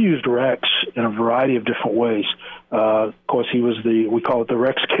 We used Rex in a variety of different ways. Of course, he was we call it the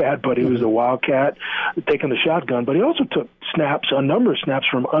Rex Cat, but he was the Wildcat, taking the shotgun. But he also took a number of snaps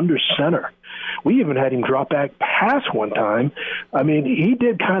from under center. We even had him drop back pass one time. I mean, he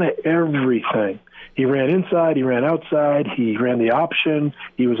did kind of everything. He ran inside, he ran outside, he ran the option,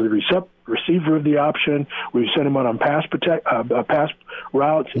 he was the receiver of the option. We sent him on pass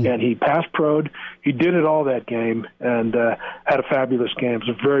routes, and he pass pro'd. He did it all that game and had a fabulous game. I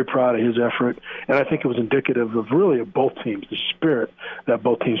was very proud of his effort, and I think it was indicative of both teams, the spirit that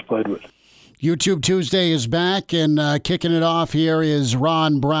both teams played with. YouTube Tuesday is back, and kicking it off here is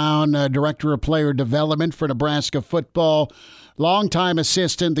Ron Brown, Director of Player Development for Nebraska football. Longtime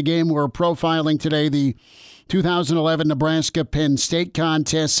assistant. The game we're profiling today, the 2011 Nebraska-Penn State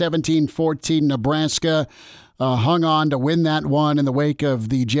contest, 17-14 Nebraska. Hung on to win that one in the wake of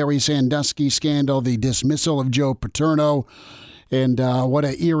the Jerry Sandusky scandal, the dismissal of Joe Paterno, and what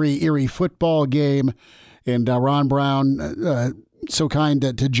an eerie football game. And Ron Brown, so kind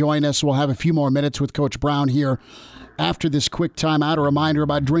to join us. We'll have a few more minutes with Coach Brown here after this quick timeout. A reminder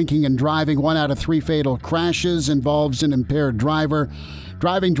about drinking and driving. 1 out of 3 fatal crashes involves an impaired driver.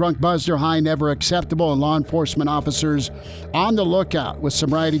 Driving drunk, buzzed, or high, never acceptable, and law enforcement officers on the lookout with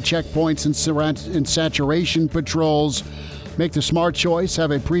sobriety checkpoints and saturation patrols. Make the smart choice.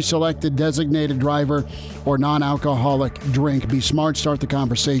 Have a pre-selected designated driver or non-alcoholic drink. Be smart. Start the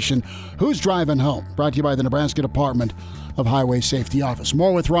conversation. Who's driving home? Brought to you by the Nebraska Department of Highway Safety Office.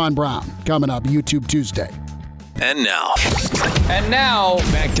 More with Ron Brown coming up YouTube Tuesday. And now,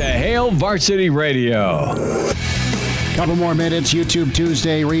 back to Hail Varsity Radio. Couple more minutes. YouTube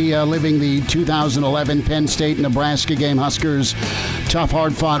Tuesday, reliving the 2011 Penn State-Nebraska game. Huskers, tough,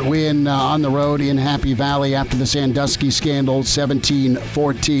 hard-fought win on the road in Happy Valley after the Sandusky scandal,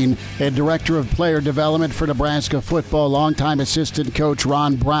 17-14. And Director of Player Development for Nebraska football, longtime assistant coach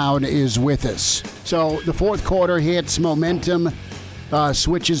Ron Brown is with us. So the fourth quarter hits, momentum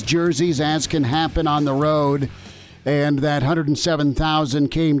switches jerseys, as can happen on the road. And that 107,000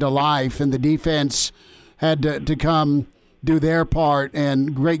 came to life, and the defense had to come do their part.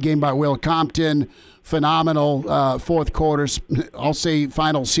 And great game by Will Compton. Phenomenal fourth quarter, I'll say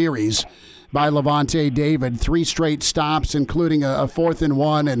final series by Levante David. 3 straight stops, including a 4th and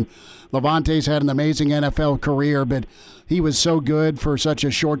 1. And Levante's had an amazing NFL career, but he was so good for such a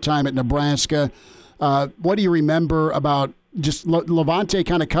short time at Nebraska. What do you remember about just Levante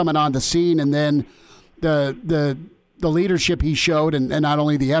kind of coming on the scene, and then the leadership he showed, and not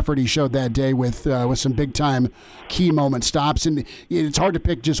only the effort he showed that day with some big-time key moment stops? And it's hard to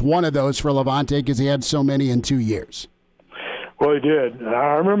pick just one of those for Levante because he had so many in 2 years. Well, he did.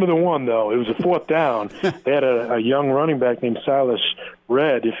 I remember the one, though. It was a 4th down. They had a young running back named Silas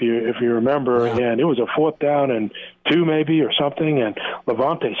Red, if you remember, and it was a 4th down and 2 maybe or something, and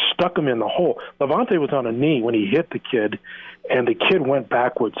Levante stuck him in the hole. Levante was on a knee when he hit the kid, and the kid went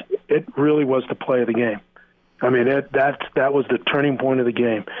backwards. It really was the play of the game. I mean, that was the turning point of the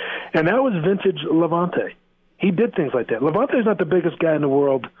game. And that was vintage Levante. He did things like that. Levante's not the biggest guy in the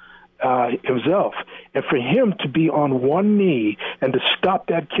world himself. And for him to be on one knee and to stop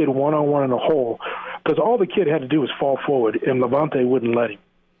that kid one-on-one in a hole, because all the kid had to do was fall forward, and Levante wouldn't let him.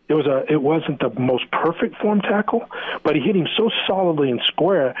 It wasn't the most perfect form tackle, but he hit him so solidly and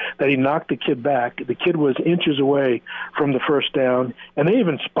square that he knocked the kid back. The kid was inches away from the first down, and they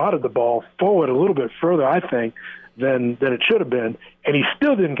even spotted the ball forward a little bit further, I think, than it should have been, and he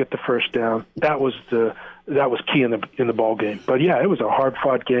still didn't get the first down. That was key in the ball game. But yeah, it was a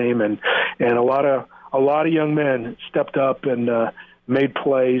hard-fought game, and a lot of young men stepped up and made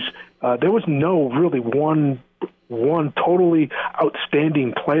plays. There was no really one totally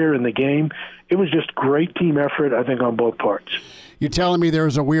outstanding player in the game. It was just great team effort, I think, on both parts. You're telling me there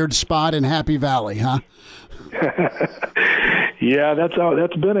was a weird spot in Happy Valley, huh? Yeah,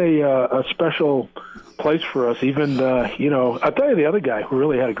 that's been a special place for us. Even I'll tell you, the other guy who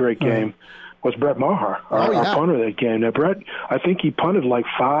really had a great game was Brett Maher, our punter that game. Now, Brett, I think he punted like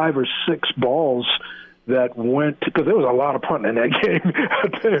 5 or 6 balls that went, because there was a lot of punting in that game.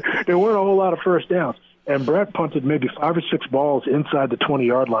 There weren't a whole lot of first downs. And Brett punted maybe 5 or 6 balls inside the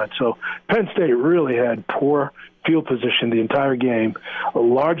 20-yard line. So Penn State really had poor field position the entire game,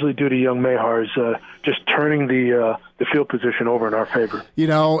 largely due to young Mahar's just turning the field position over in our favor.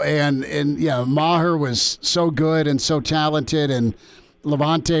 Maher was so good and so talented, and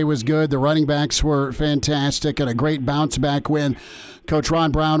Levante was good. The running backs were fantastic, and a great bounce-back win. Coach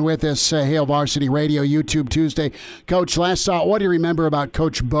Ron Brown with us, Hail Varsity Radio, YouTube Tuesday. Coach, last thought, what do you remember about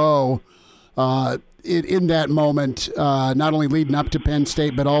Coach Bo in that moment, not only leading up to Penn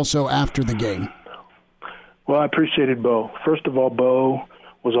State, but also after the game? Well, I appreciated Bo. First of all, Bo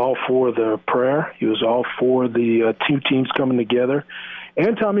was all for the prayer. He was all for the 2 teams coming together.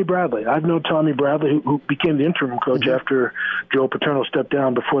 And Tommy Bradley. I've known Tommy Bradley, who became the interim coach after Joe Paterno stepped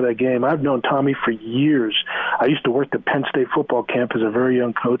down before that game. I've known Tommy for years. I used to work the Penn State football camp as a very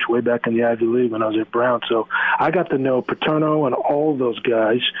young coach way back in the Ivy League when I was at Brown. So I got to know Paterno and all those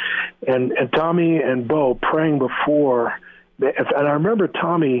guys. And Tommy and Bo praying before. And I remember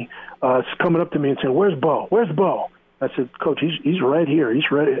Tommy coming up to me and saying, "Where's Bo? Where's Bo?" I said, "Coach, he's right here.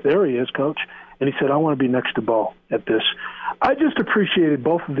 He's right there. He is, Coach." And he said, "I want to be next to Bo at this." I just appreciated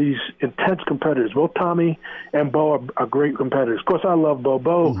both of these intense competitors. Both Tommy and Bo are great competitors. Of course, I love Bo.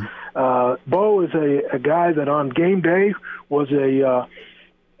 Bo is a guy that on game day was he'd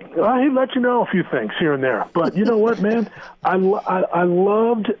let you know a few things here and there. But you know what, man? I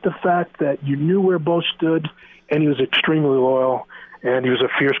loved the fact that you knew where Bo stood, and he was extremely loyal, and he was a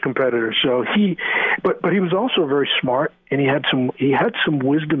fierce competitor. So but he was also very smart, and he had some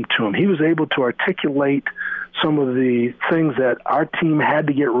wisdom to him. He was able to articulate some of the things that our team had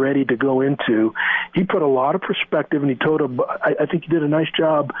to get ready to go into. He put a lot of perspective, and he told him, I think he did a nice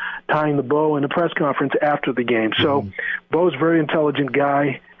job tying the bow in the press conference after the game. So Bo's a very intelligent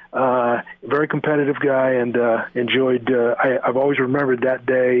guy, very competitive guy, and enjoyed. I've always remembered that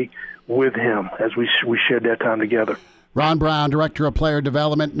day with him as we shared that time together. Ron Brown, Director of Player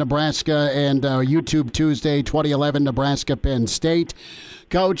Development, Nebraska, and YouTube Tuesday, 2011, Nebraska, Penn State.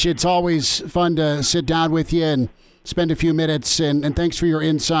 Coach, it's always fun to sit down with you and spend a few minutes, and thanks for your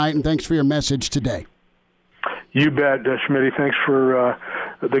insight and thanks for your message today. You bet, Schmitty. Thanks for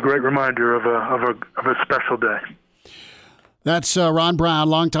the great reminder of a special day. That's Ron Brown,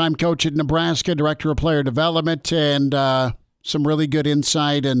 longtime coach at Nebraska, director of player development, and some really good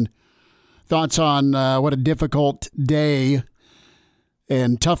insight and thoughts on what a difficult day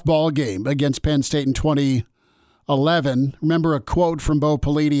and tough ball game against Penn State in 2011. Remember a quote from Bo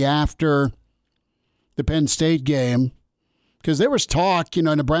Pelini after the Penn State game, because there was talk,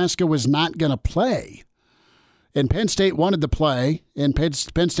 Nebraska was not going to play. And Penn State wanted to play, and Penn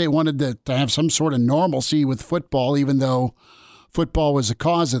State wanted to have some sort of normalcy with football, even though football was the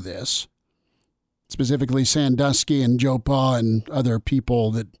cause of this, specifically Sandusky and Joe Pa and other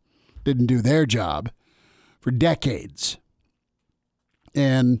people that didn't do their job for decades.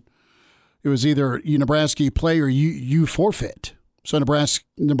 And it was either Nebraska you play or you forfeit. So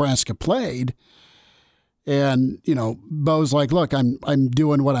Nebraska played, and Bo's like, look, I'm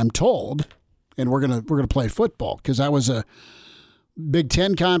doing what I'm told. And we're gonna play football, because that was a Big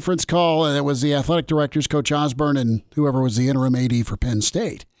Ten conference call, and it was the athletic directors, Coach Osborne, and whoever was the interim AD for Penn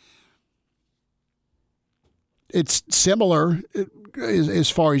State. It's similar as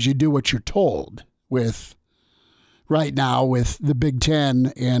far as you do what you're told with right now with the Big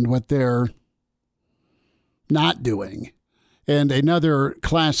Ten and what they're not doing. And another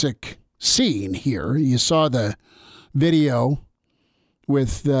classic scene here, you saw the video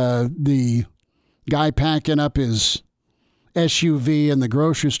with the guy packing up his SUV in the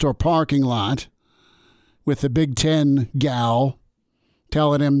grocery store parking lot with the Big Ten gal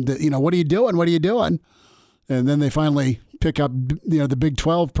telling him that, what are you doing? What are you doing? And then they finally pick up, the Big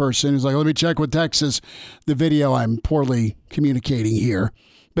 12 person who's like, let me check with Texas. The video, I'm poorly communicating here,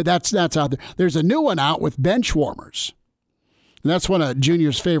 but that's out there. There's a new one out with bench warmers. And that's one of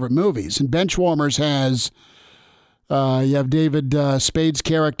Junior's favorite movies. And bench warmers has, you have David Spade's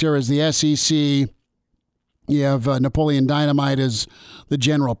character as the SEC. You have Napoleon Dynamite as the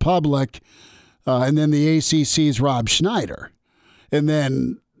general public. And then the ACC's Rob Schneider. And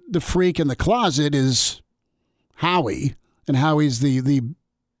then the freak in the closet is Howie. And Howie's the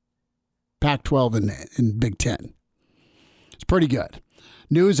Pac-12 and Big Ten. It's pretty good.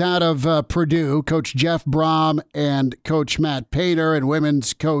 News out of Purdue, Coach Jeff Brom and Coach Matt Painter and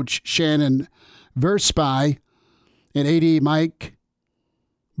women's coach Shannon Verspy and AD Mike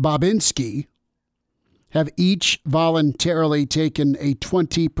Bobinski have each voluntarily taken a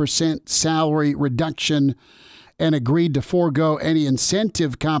 20% salary reduction and agreed to forego any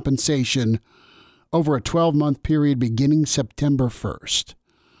incentive compensation over a 12-month period beginning September 1st.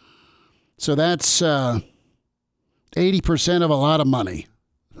 So that's 80% of a lot of money.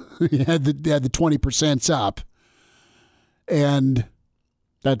 You had the 20% up. And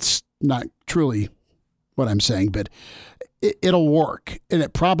that's not truly what I'm saying, but it'll work. And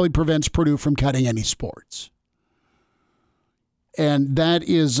it probably prevents Purdue from cutting any sports. And that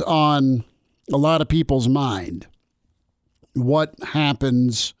is on a lot of people's mind. What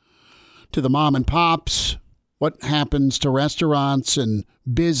happens to the mom and pops? What happens to restaurants and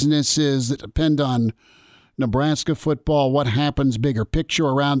businesses that depend on Nebraska football? What happens bigger picture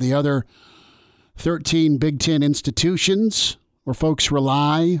around the other 13 Big Ten institutions where folks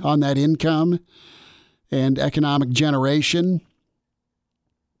rely on that income and economic generation?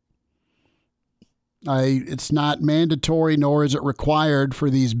 It's not mandatory, nor is it required for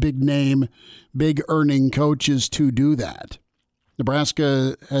these big name, big earning coaches to do that.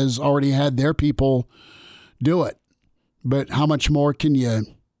 Nebraska has already had their people do it, but how much more can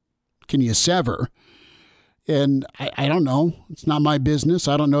you sever? And I don't know. It's not my business.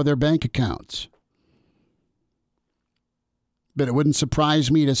 I don't know their bank accounts. But it wouldn't surprise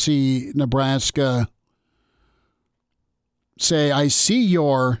me to see Nebraska say, I see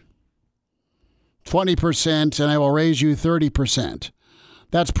your 20% and I will raise you 30%.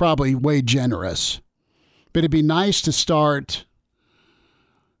 That's probably way generous. But it'd be nice to start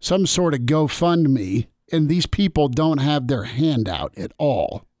some sort of GoFundMe, and these people don't have their hand out at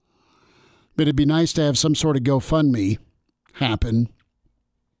all. But it'd be nice to have some sort of GoFundMe happen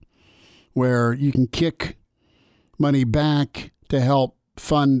where you can kick money back to help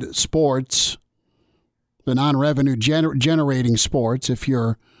fund sports, the non-revenue generating sports, if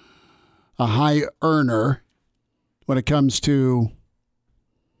you're a high earner when it comes to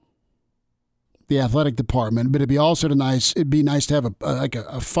the athletic department. But it'd be nice to have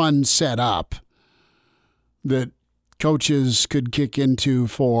a fund set up that coaches could kick into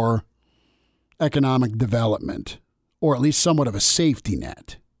for economic development, or at least somewhat of a safety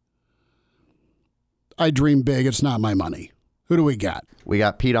net. I dream big. It's not my money. Who do we got? We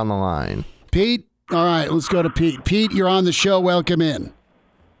got Pete on the line. Pete? All right, let's go to Pete. Pete, you're on the show. Welcome in.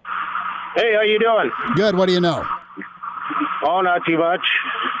 Hey, how you doing? Good. What do you know? Oh, not too much.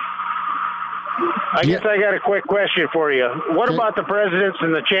 I guess I got a quick question for you. What about the presidents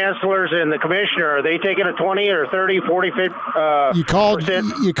and the chancellors and the commissioner? Are they taking a 20 or 30, 40, 50 You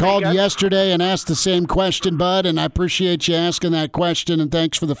called yesterday and asked the same question, Bud, and I appreciate you asking that question, and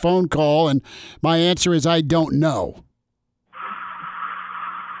thanks for the phone call. And my answer is I don't know.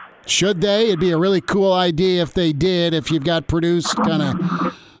 Should they? It'd be a really cool idea if they did, if you've got Purdue's kind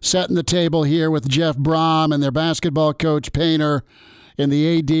of setting the table here with Jeff Brom and their basketball coach, Painter, and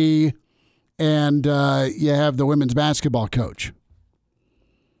the AD, and you have the women's basketball coach.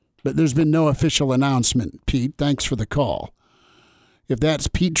 But there's been no official announcement, Pete. Thanks for the call. If that's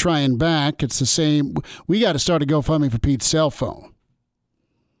Pete trying back, it's the same. We got to start a GoFundMe for Pete's cell phone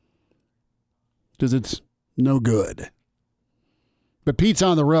because it's no good. But Pete's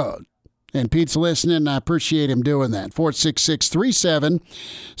on the road, and Pete's listening, and I appreciate him doing that. 466-3776,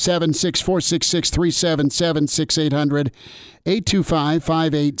 466-377-6800,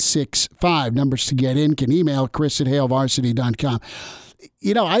 825-5865. Numbers to get in. Can email chris@hailvarsity.com.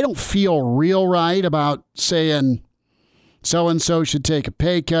 You know, I don't feel real right about saying so-and-so should take a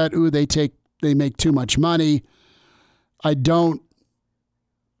pay cut. Ooh, they make too much money. I mean,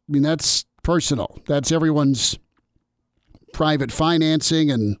 that's personal. That's everyone's private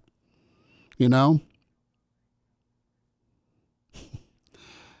financing, and, you know,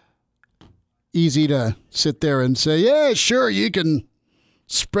 easy to sit there and say, yeah, sure, you can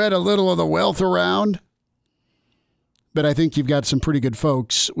spread a little of the wealth around. But I think you've got some pretty good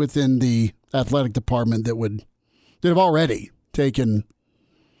folks within the athletic department that have already taken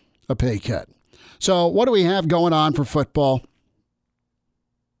a pay cut. So what do we have going on for football?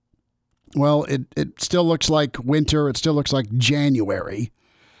 Well, it still looks like winter. It still looks like January.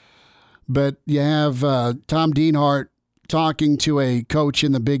 But you have Tom Dienhart talking to a coach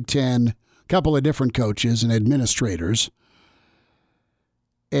in the Big Ten, a couple of different coaches and administrators.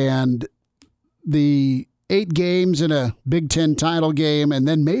 And the 8 games in a Big Ten title game and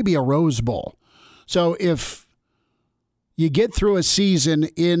then maybe a Rose Bowl. So if you get through a season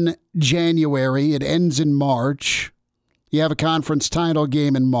in January, it ends in March, you have a conference title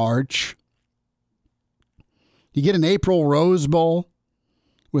game in March, you get an April Rose Bowl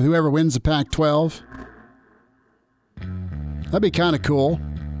with whoever wins the Pac-12. That'd be kind of cool.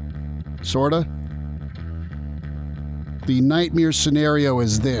 Sort of. The nightmare scenario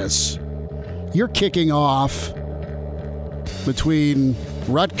is this. You're kicking off between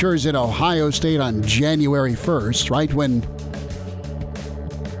Rutgers and Ohio State on January 1st, right when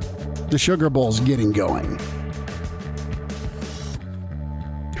the Sugar Bowl's getting going.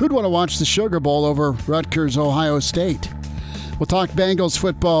 Who'd want to watch the Sugar Bowl over Rutgers, Ohio State? We'll talk Bengals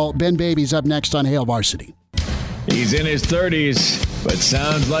football. Ben Baby's up next on Hail Varsity. He's in his 30s, but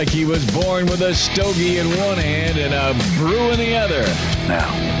sounds like he was born with a stogie in one hand and a brew in the other.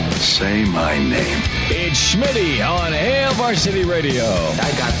 Now, say my name. It's Schmitty on Hail Varsity Radio.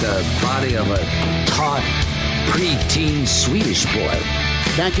 I got the body of a taut, preteen Swedish boy.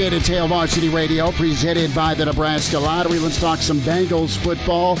 Back at Hail Varsity Radio, presented by the Nebraska Lottery. Let's talk some Bengals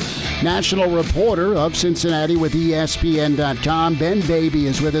football. National reporter of Cincinnati with ESPN.com. Ben Baby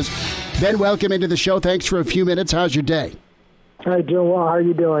is with us. Ben, welcome into the show. Thanks for a few minutes. How's your day? Hi, doing well. How are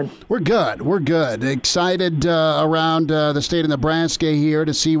you doing? We're good. We're good. Excited around the state of Nebraska here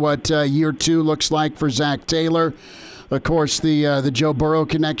to see what year 2 looks like for Zac Taylor. Of course, the Joe Burrow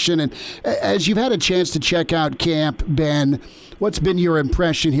connection. And as you've had a chance to check out camp, Ben, what's been your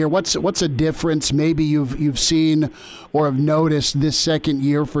impression here? What's a difference maybe you've seen or have noticed this second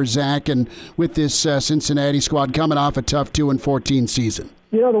year for Zac and with this Cincinnati squad coming off a tough 2-14 season?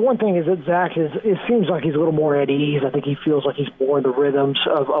 You know, the one thing is that Zac it seems like he's a little more at ease. I think he feels like he's more in the rhythms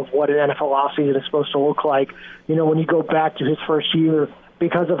of what an NFL offseason is supposed to look like. You know, when you go back to his first year,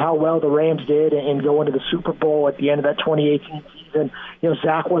 because of how well the Rams did and going to the Super Bowl at the end of that 2018 season, you know,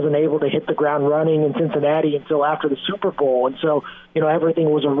 Zac wasn't able to hit the ground running in Cincinnati until after the Super Bowl. And so, you know, everything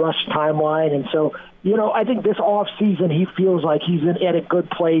was a rush timeline. And so, you know, I think this offseason he feels like he's at a good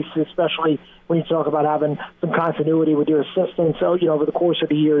place, especially when you talk about having some continuity with your assistants. So, you know, over the course of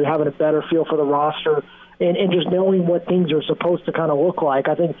the year, having a better feel for the roster and just knowing what things are supposed to kind of look like.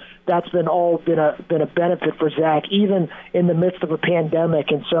 I think that's been a benefit for Zac, even in the midst of a pandemic.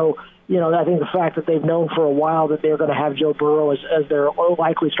 And so, you know, I think the fact that they've known for a while that they're going to have Joe Burrow as their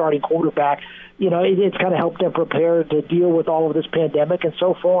likely starting quarterback, you know, it's kind of helped them prepare to deal with all of this pandemic. And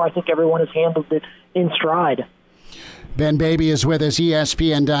so far, I think everyone has handled it in stride. Ben Baby is with us.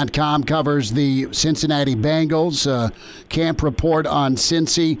 ESPN.com covers the Cincinnati Bengals camp report on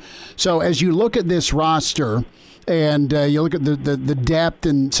Cincy. So as you look at this roster, and you look at the depth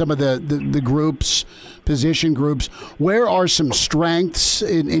in some of the groups, position groups, where are some strengths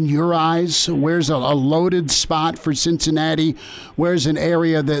in your eyes? Where's a loaded spot for Cincinnati? Where's an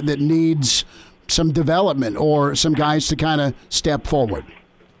area that needs some development or some guys to kind of step forward?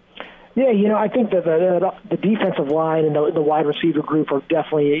 Yeah, I think that the defensive line and the wide receiver group are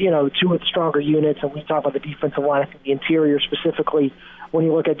definitely, two of the stronger units. And we talk about the defensive line, I think the interior specifically. When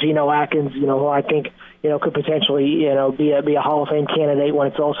you look at Geno Atkins, who I think, could potentially, be a Hall of Fame candidate when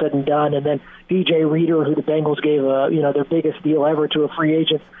it's all said and done. And then DJ Reader, who the Bengals gave, their biggest deal ever to a free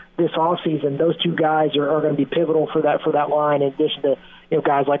agent this offseason. Those two guys are going to be pivotal for that line, in addition to,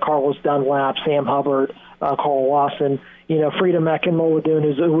 guys like Carlos Dunlap, Sam Hubbard, Carl Lawson, Freedom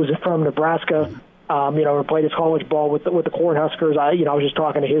Akinmoladun, who was from Nebraska, played his college ball with the Cornhuskers. I was just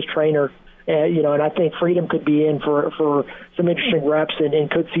talking to his trainer, and I think Freedom could be in for some interesting reps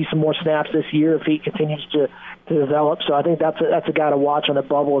and could see some more snaps this year if he continues to develop. So I think that's a guy to watch on the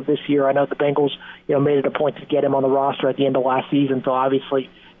bubble of this year. I know the Bengals, made it a point to get him on the roster at the end of last season, so obviously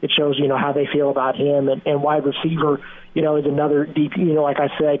it shows, how they feel about him. And wide receiver, is another deep, like I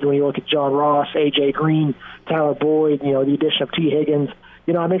said, when you look at John Ross, A.J. Green, Tyler Boyd, the addition of T. Higgins,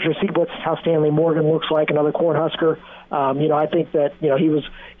 I'm interested to see how Stanley Morgan looks like, another Cornhusker. I think that,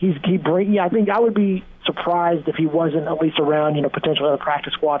 I think I would be surprised if he wasn't at least around, potentially on the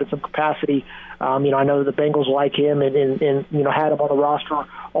practice squad in some capacity. I know the Bengals like him and had him on the roster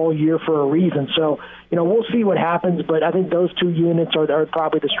all year for a reason. So, we'll see what happens, but I think those two units are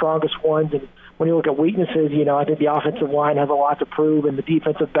probably the strongest ones. And when you look at weaknesses, I think the offensive line has a lot to prove, and the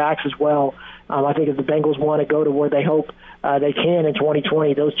defensive backs as well. I think if the Bengals want to go to where they hope they can in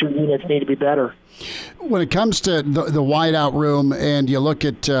 2020, those two units need to be better. When it comes to the wideout room, and you look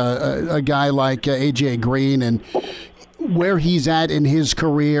at a guy like A.J. Green and where he's at in his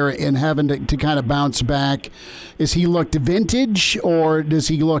career and having to kind of bounce back, is he looked vintage or does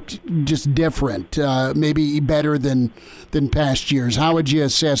he look just different, maybe better than past years? How would you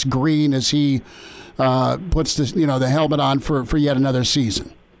assess Green as he puts the helmet on for yet another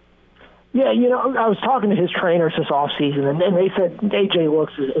season? Yeah, I was talking to his trainers this offseason, and they said AJ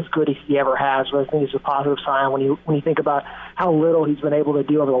looks as good as he ever has, but I think it's a positive sign when you think about how little he's been able to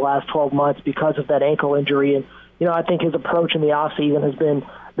do over the last 12 months because of that ankle injury. And, I think his approach in the offseason has been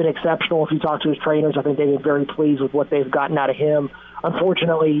exceptional. If you talk to his trainers, I think they've been very pleased with what they've gotten out of him.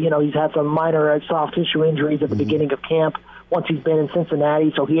 Unfortunately, he's had some minor soft tissue injuries at the beginning of camp once he's been in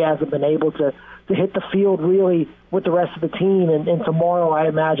Cincinnati, so he hasn't been able to hit the field really with the rest of the team. And tomorrow I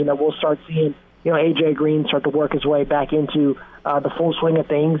imagine that we'll start seeing, A.J. Green start to work his way back into the full swing of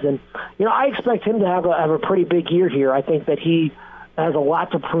things. And, I expect him to have a pretty big year here. I think that he has a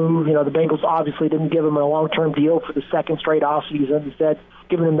lot to prove. The Bengals obviously didn't give him a long-term deal for the second straight offseason. Instead,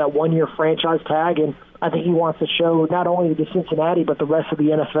 giving him that one-year franchise tag. And I think he wants to show not only to Cincinnati but the rest of the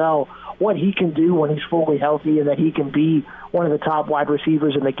NFL what he can do when he's fully healthy and that he can be one of the top wide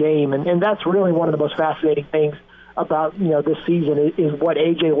receivers in the game. And that's really one of the most fascinating things about this season is what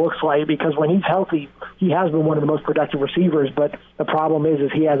AJ looks like, because when he's healthy, he has been one of the most productive receivers, but the problem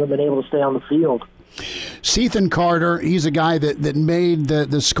is he hasn't been able to stay on the field. Cethan Carter, he's a guy that made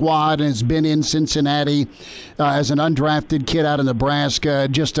the squad and has been in Cincinnati as an undrafted kid out of Nebraska,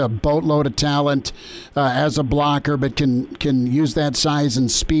 just a boatload of talent as a blocker, but can use that size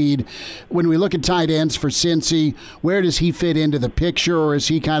and speed. When we look at tight ends for Cincy, where does he fit into the picture, or is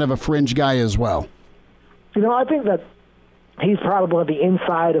he kind of a fringe guy as well? I think that he's probably on the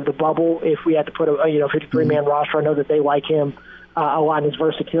inside of the bubble if we had to put a 53-man roster. I know that they like him a lot in his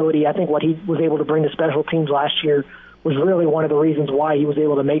versatility. I think what he was able to bring to special teams last year was really one of the reasons why he was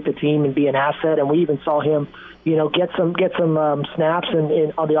able to make the team and be an asset. And we even saw him, get some snaps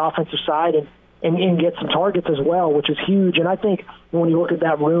on the offensive side and get some targets as well, which is huge. And I think when you look at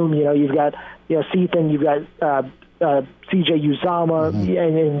that room, you've got Cethan, you've got C.J. Uzama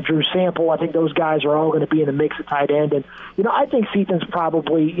and Drew Sample. I think those guys are all going to be in the mix at tight end. And I think Cethan's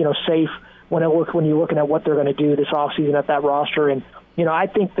probably safe when you're looking at what they're going to do this offseason at that roster. And I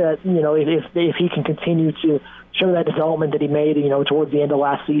think that if he can continue to show that development that he made towards the end of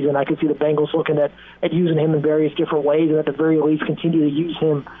last season, I could see the Bengals looking at using him in various different ways, and at the very least continue to use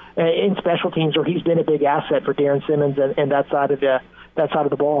him in special teams where he's been a big asset for Darren Simmons and that side of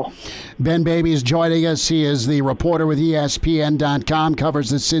the ball. Ben Baby is joining us. He is the reporter with ESPN.com, covers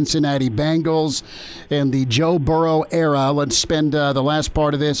the Cincinnati Bengals and the Joe Burrow era. Let's spend the last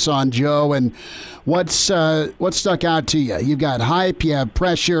part of this on Joe and what stuck out to you. You've got hype, you have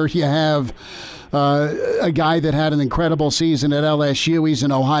pressure, you have a guy that had an incredible season at LSU. He's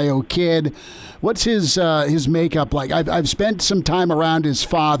an Ohio kid. What's his makeup like? I've spent some time around his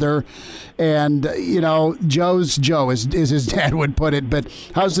father, and Joe's Joe, as his dad would put it. But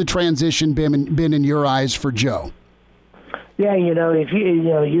how's the transition been in your eyes for Joe? Yeah, if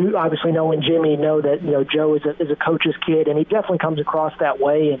you obviously know when Jimmy that Joe is a coach's kid, and he definitely comes across that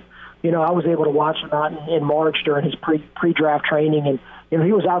way. And I was able to watch him out in March during his pre-draft training, and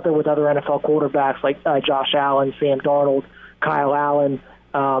he was out there with other NFL quarterbacks like Josh Allen, Sam Darnold, Kyle Allen.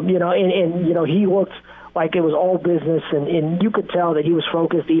 He looked like it was all business, and you could tell that he was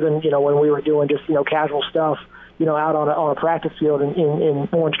focused even when we were doing just casual stuff out on a practice field in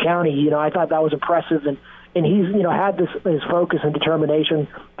Orange County. I thought that was impressive, and he's had his focus and determination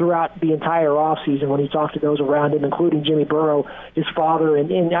throughout the entire offseason when he talked to those around him, including Jimmy Burrow, his father,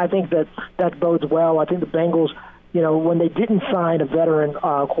 and I think that bodes well. I think the Bengals, when they didn't sign a veteran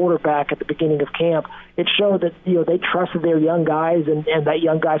quarterback at the beginning of camp, it showed that they trusted their young guys, and that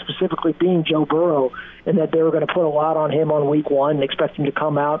young guy specifically being Joe Burrow, and that they were going to put a lot on him on week one and expect him to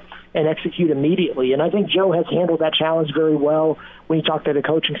come out and execute immediately. And I think Joe has handled that challenge very well. When you talk to the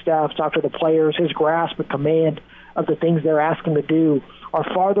coaching staff, talk to the players, his grasp and command of the things they're asking to do are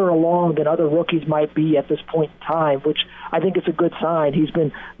farther along than other rookies might be at this point in time, which I think is a good sign. He's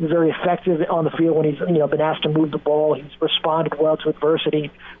been very effective on the field when he's been asked to move the ball. He's responded well to adversity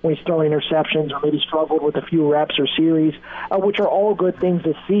when he's throwing interceptions or maybe struggled with a few reps or series, which are all good things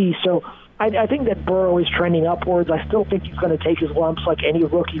to see. So I think that Burrow is trending upwards. I still think he's going to take his lumps like any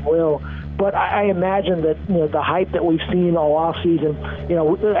rookie will. But I imagine that the hype that we've seen all offseason,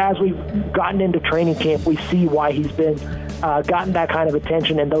 as we've gotten into training camp, we see why he's been gotten that kind of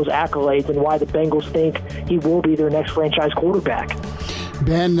attention and those accolades, and why the Bengals think he will be their next franchise quarterback.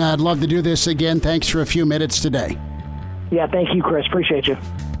 Ben, I'd love to do this again. Thanks for a few minutes today. Yeah, thank you, Chris. Appreciate you.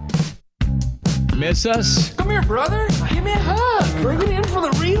 Miss us? Come here, brother. Give me a hug. Bring it in for the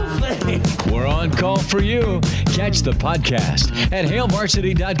real thing. We're on call for you. Catch the podcast at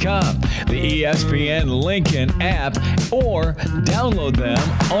HailVarsity.com, the ESPN Lincoln app, or download them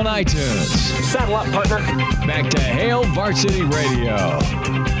on iTunes. Saddle up, partner. Back to Hail Varsity Radio.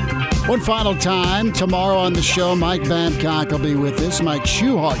 One final time, tomorrow on the show, Mike Babcock will be with us. Mike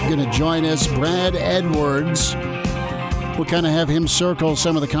Schuhart going to join us. Brad Edwards. We'll kind of have him circle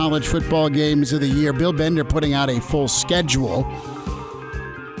some of the college football games of the year. Bill Bender putting out a full schedule.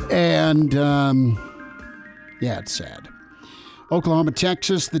 And, it's sad. Oklahoma,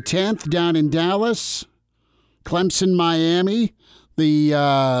 Texas, the 10th, down in Dallas. Clemson, Miami,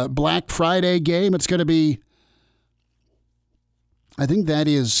 the Black Friday game. It's going to be, I think that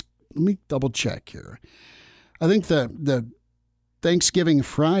is, let me double check here. I think the Thanksgiving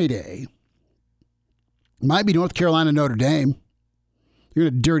Friday might be North Carolina, Notre Dame. You're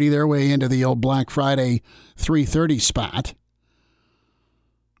going to dirty their way into the old Black Friday 3:30 spot,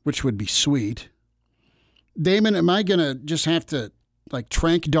 which would be sweet. Damon, am I going to just have to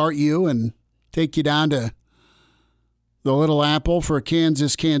trank dart you and take you down to the Little Apple for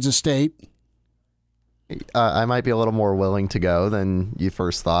Kansas State? I might be a little more willing to go than you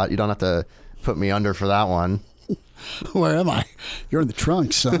first thought. You don't have to put me under for that one. Where am I? You're in the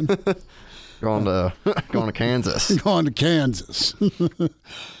trunk, son. Going to Kansas. Going to Kansas.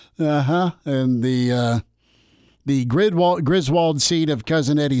 And the Griswold seat of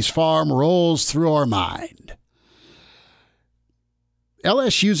Cousin Eddie's farm rolls through our mind.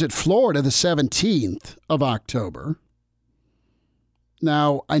 LSU's at Florida the 17th of October.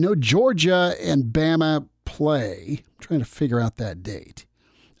 Now, I know Georgia and Bama play. I'm trying to figure out that date.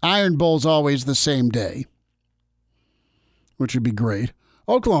 Iron Bowl's always the same day, which would be great.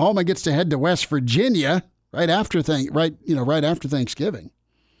 Oklahoma gets to head to West Virginia right after Thanksgiving.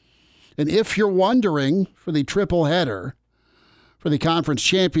 And if you're wondering, for the triple header for the conference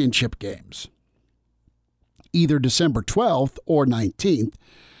championship games, either December 12th or 19th,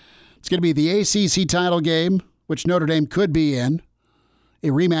 it's going to be the ACC title game, which Notre Dame could be in, a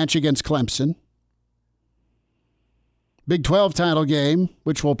rematch against Clemson. Big 12 title game,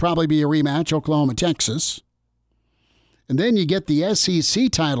 which will probably be a rematch, Oklahoma, Texas. And then you get the SEC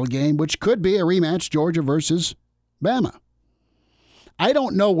title game, which could be a rematch, Georgia versus Bama. I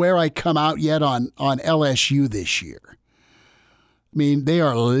don't know where I come out yet on LSU this year. I mean, they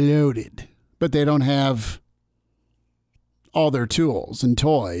are loaded, but they don't have all their tools and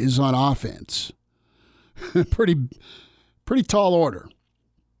toys on offense. Pretty tall order.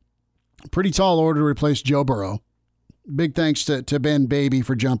 Pretty tall order to replace Joe Burrow. Big thanks to Ben Baby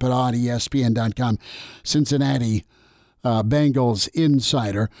for jumping on ESPN.com. Cincinnati Bengals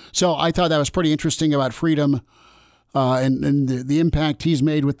insider. So I thought that was pretty interesting about Freedom and the impact he's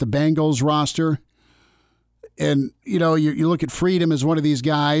made with the Bengals roster. And, you know, you look at Freedom as one of these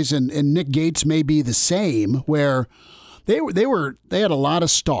guys, and Nick Gates may be the same, where they had a lot of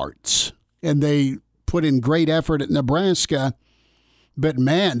starts, and they put in great effort at Nebraska. But,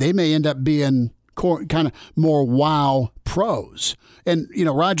 man, they may end up being kind of more wow pros. And, you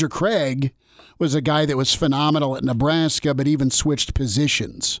know, Roger Craig was a guy that was phenomenal at Nebraska, but even switched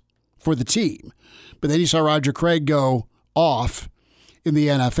positions for the team. But then you saw Roger Craig go off in the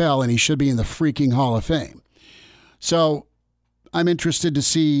NFL, and he should be in the freaking Hall of Fame. So I'm interested to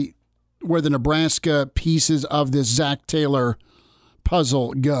see where the Nebraska pieces of this Zac Taylor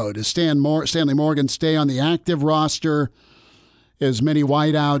puzzle go. Does Stanley Morgan stay on the active roster? As many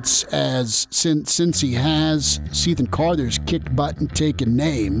wideouts as since he has. Ethan Carter's kicked butt and taken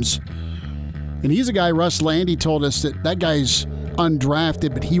names. And he's a guy, Russ Landy told us that guy's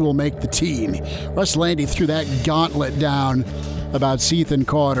undrafted, but he will make the team. Russ Landy threw that gauntlet down about Ethan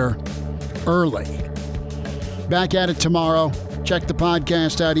Carter early. Back at it tomorrow. Check the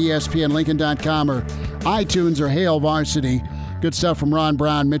podcast out, ESPNLincoln.com or iTunes or Hail Varsity. Good stuff from Ron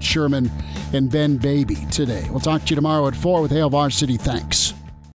Brown, Mitch Sherman, and Ben Baby today. We'll talk to you tomorrow at 4 with Hail Varsity. Thanks.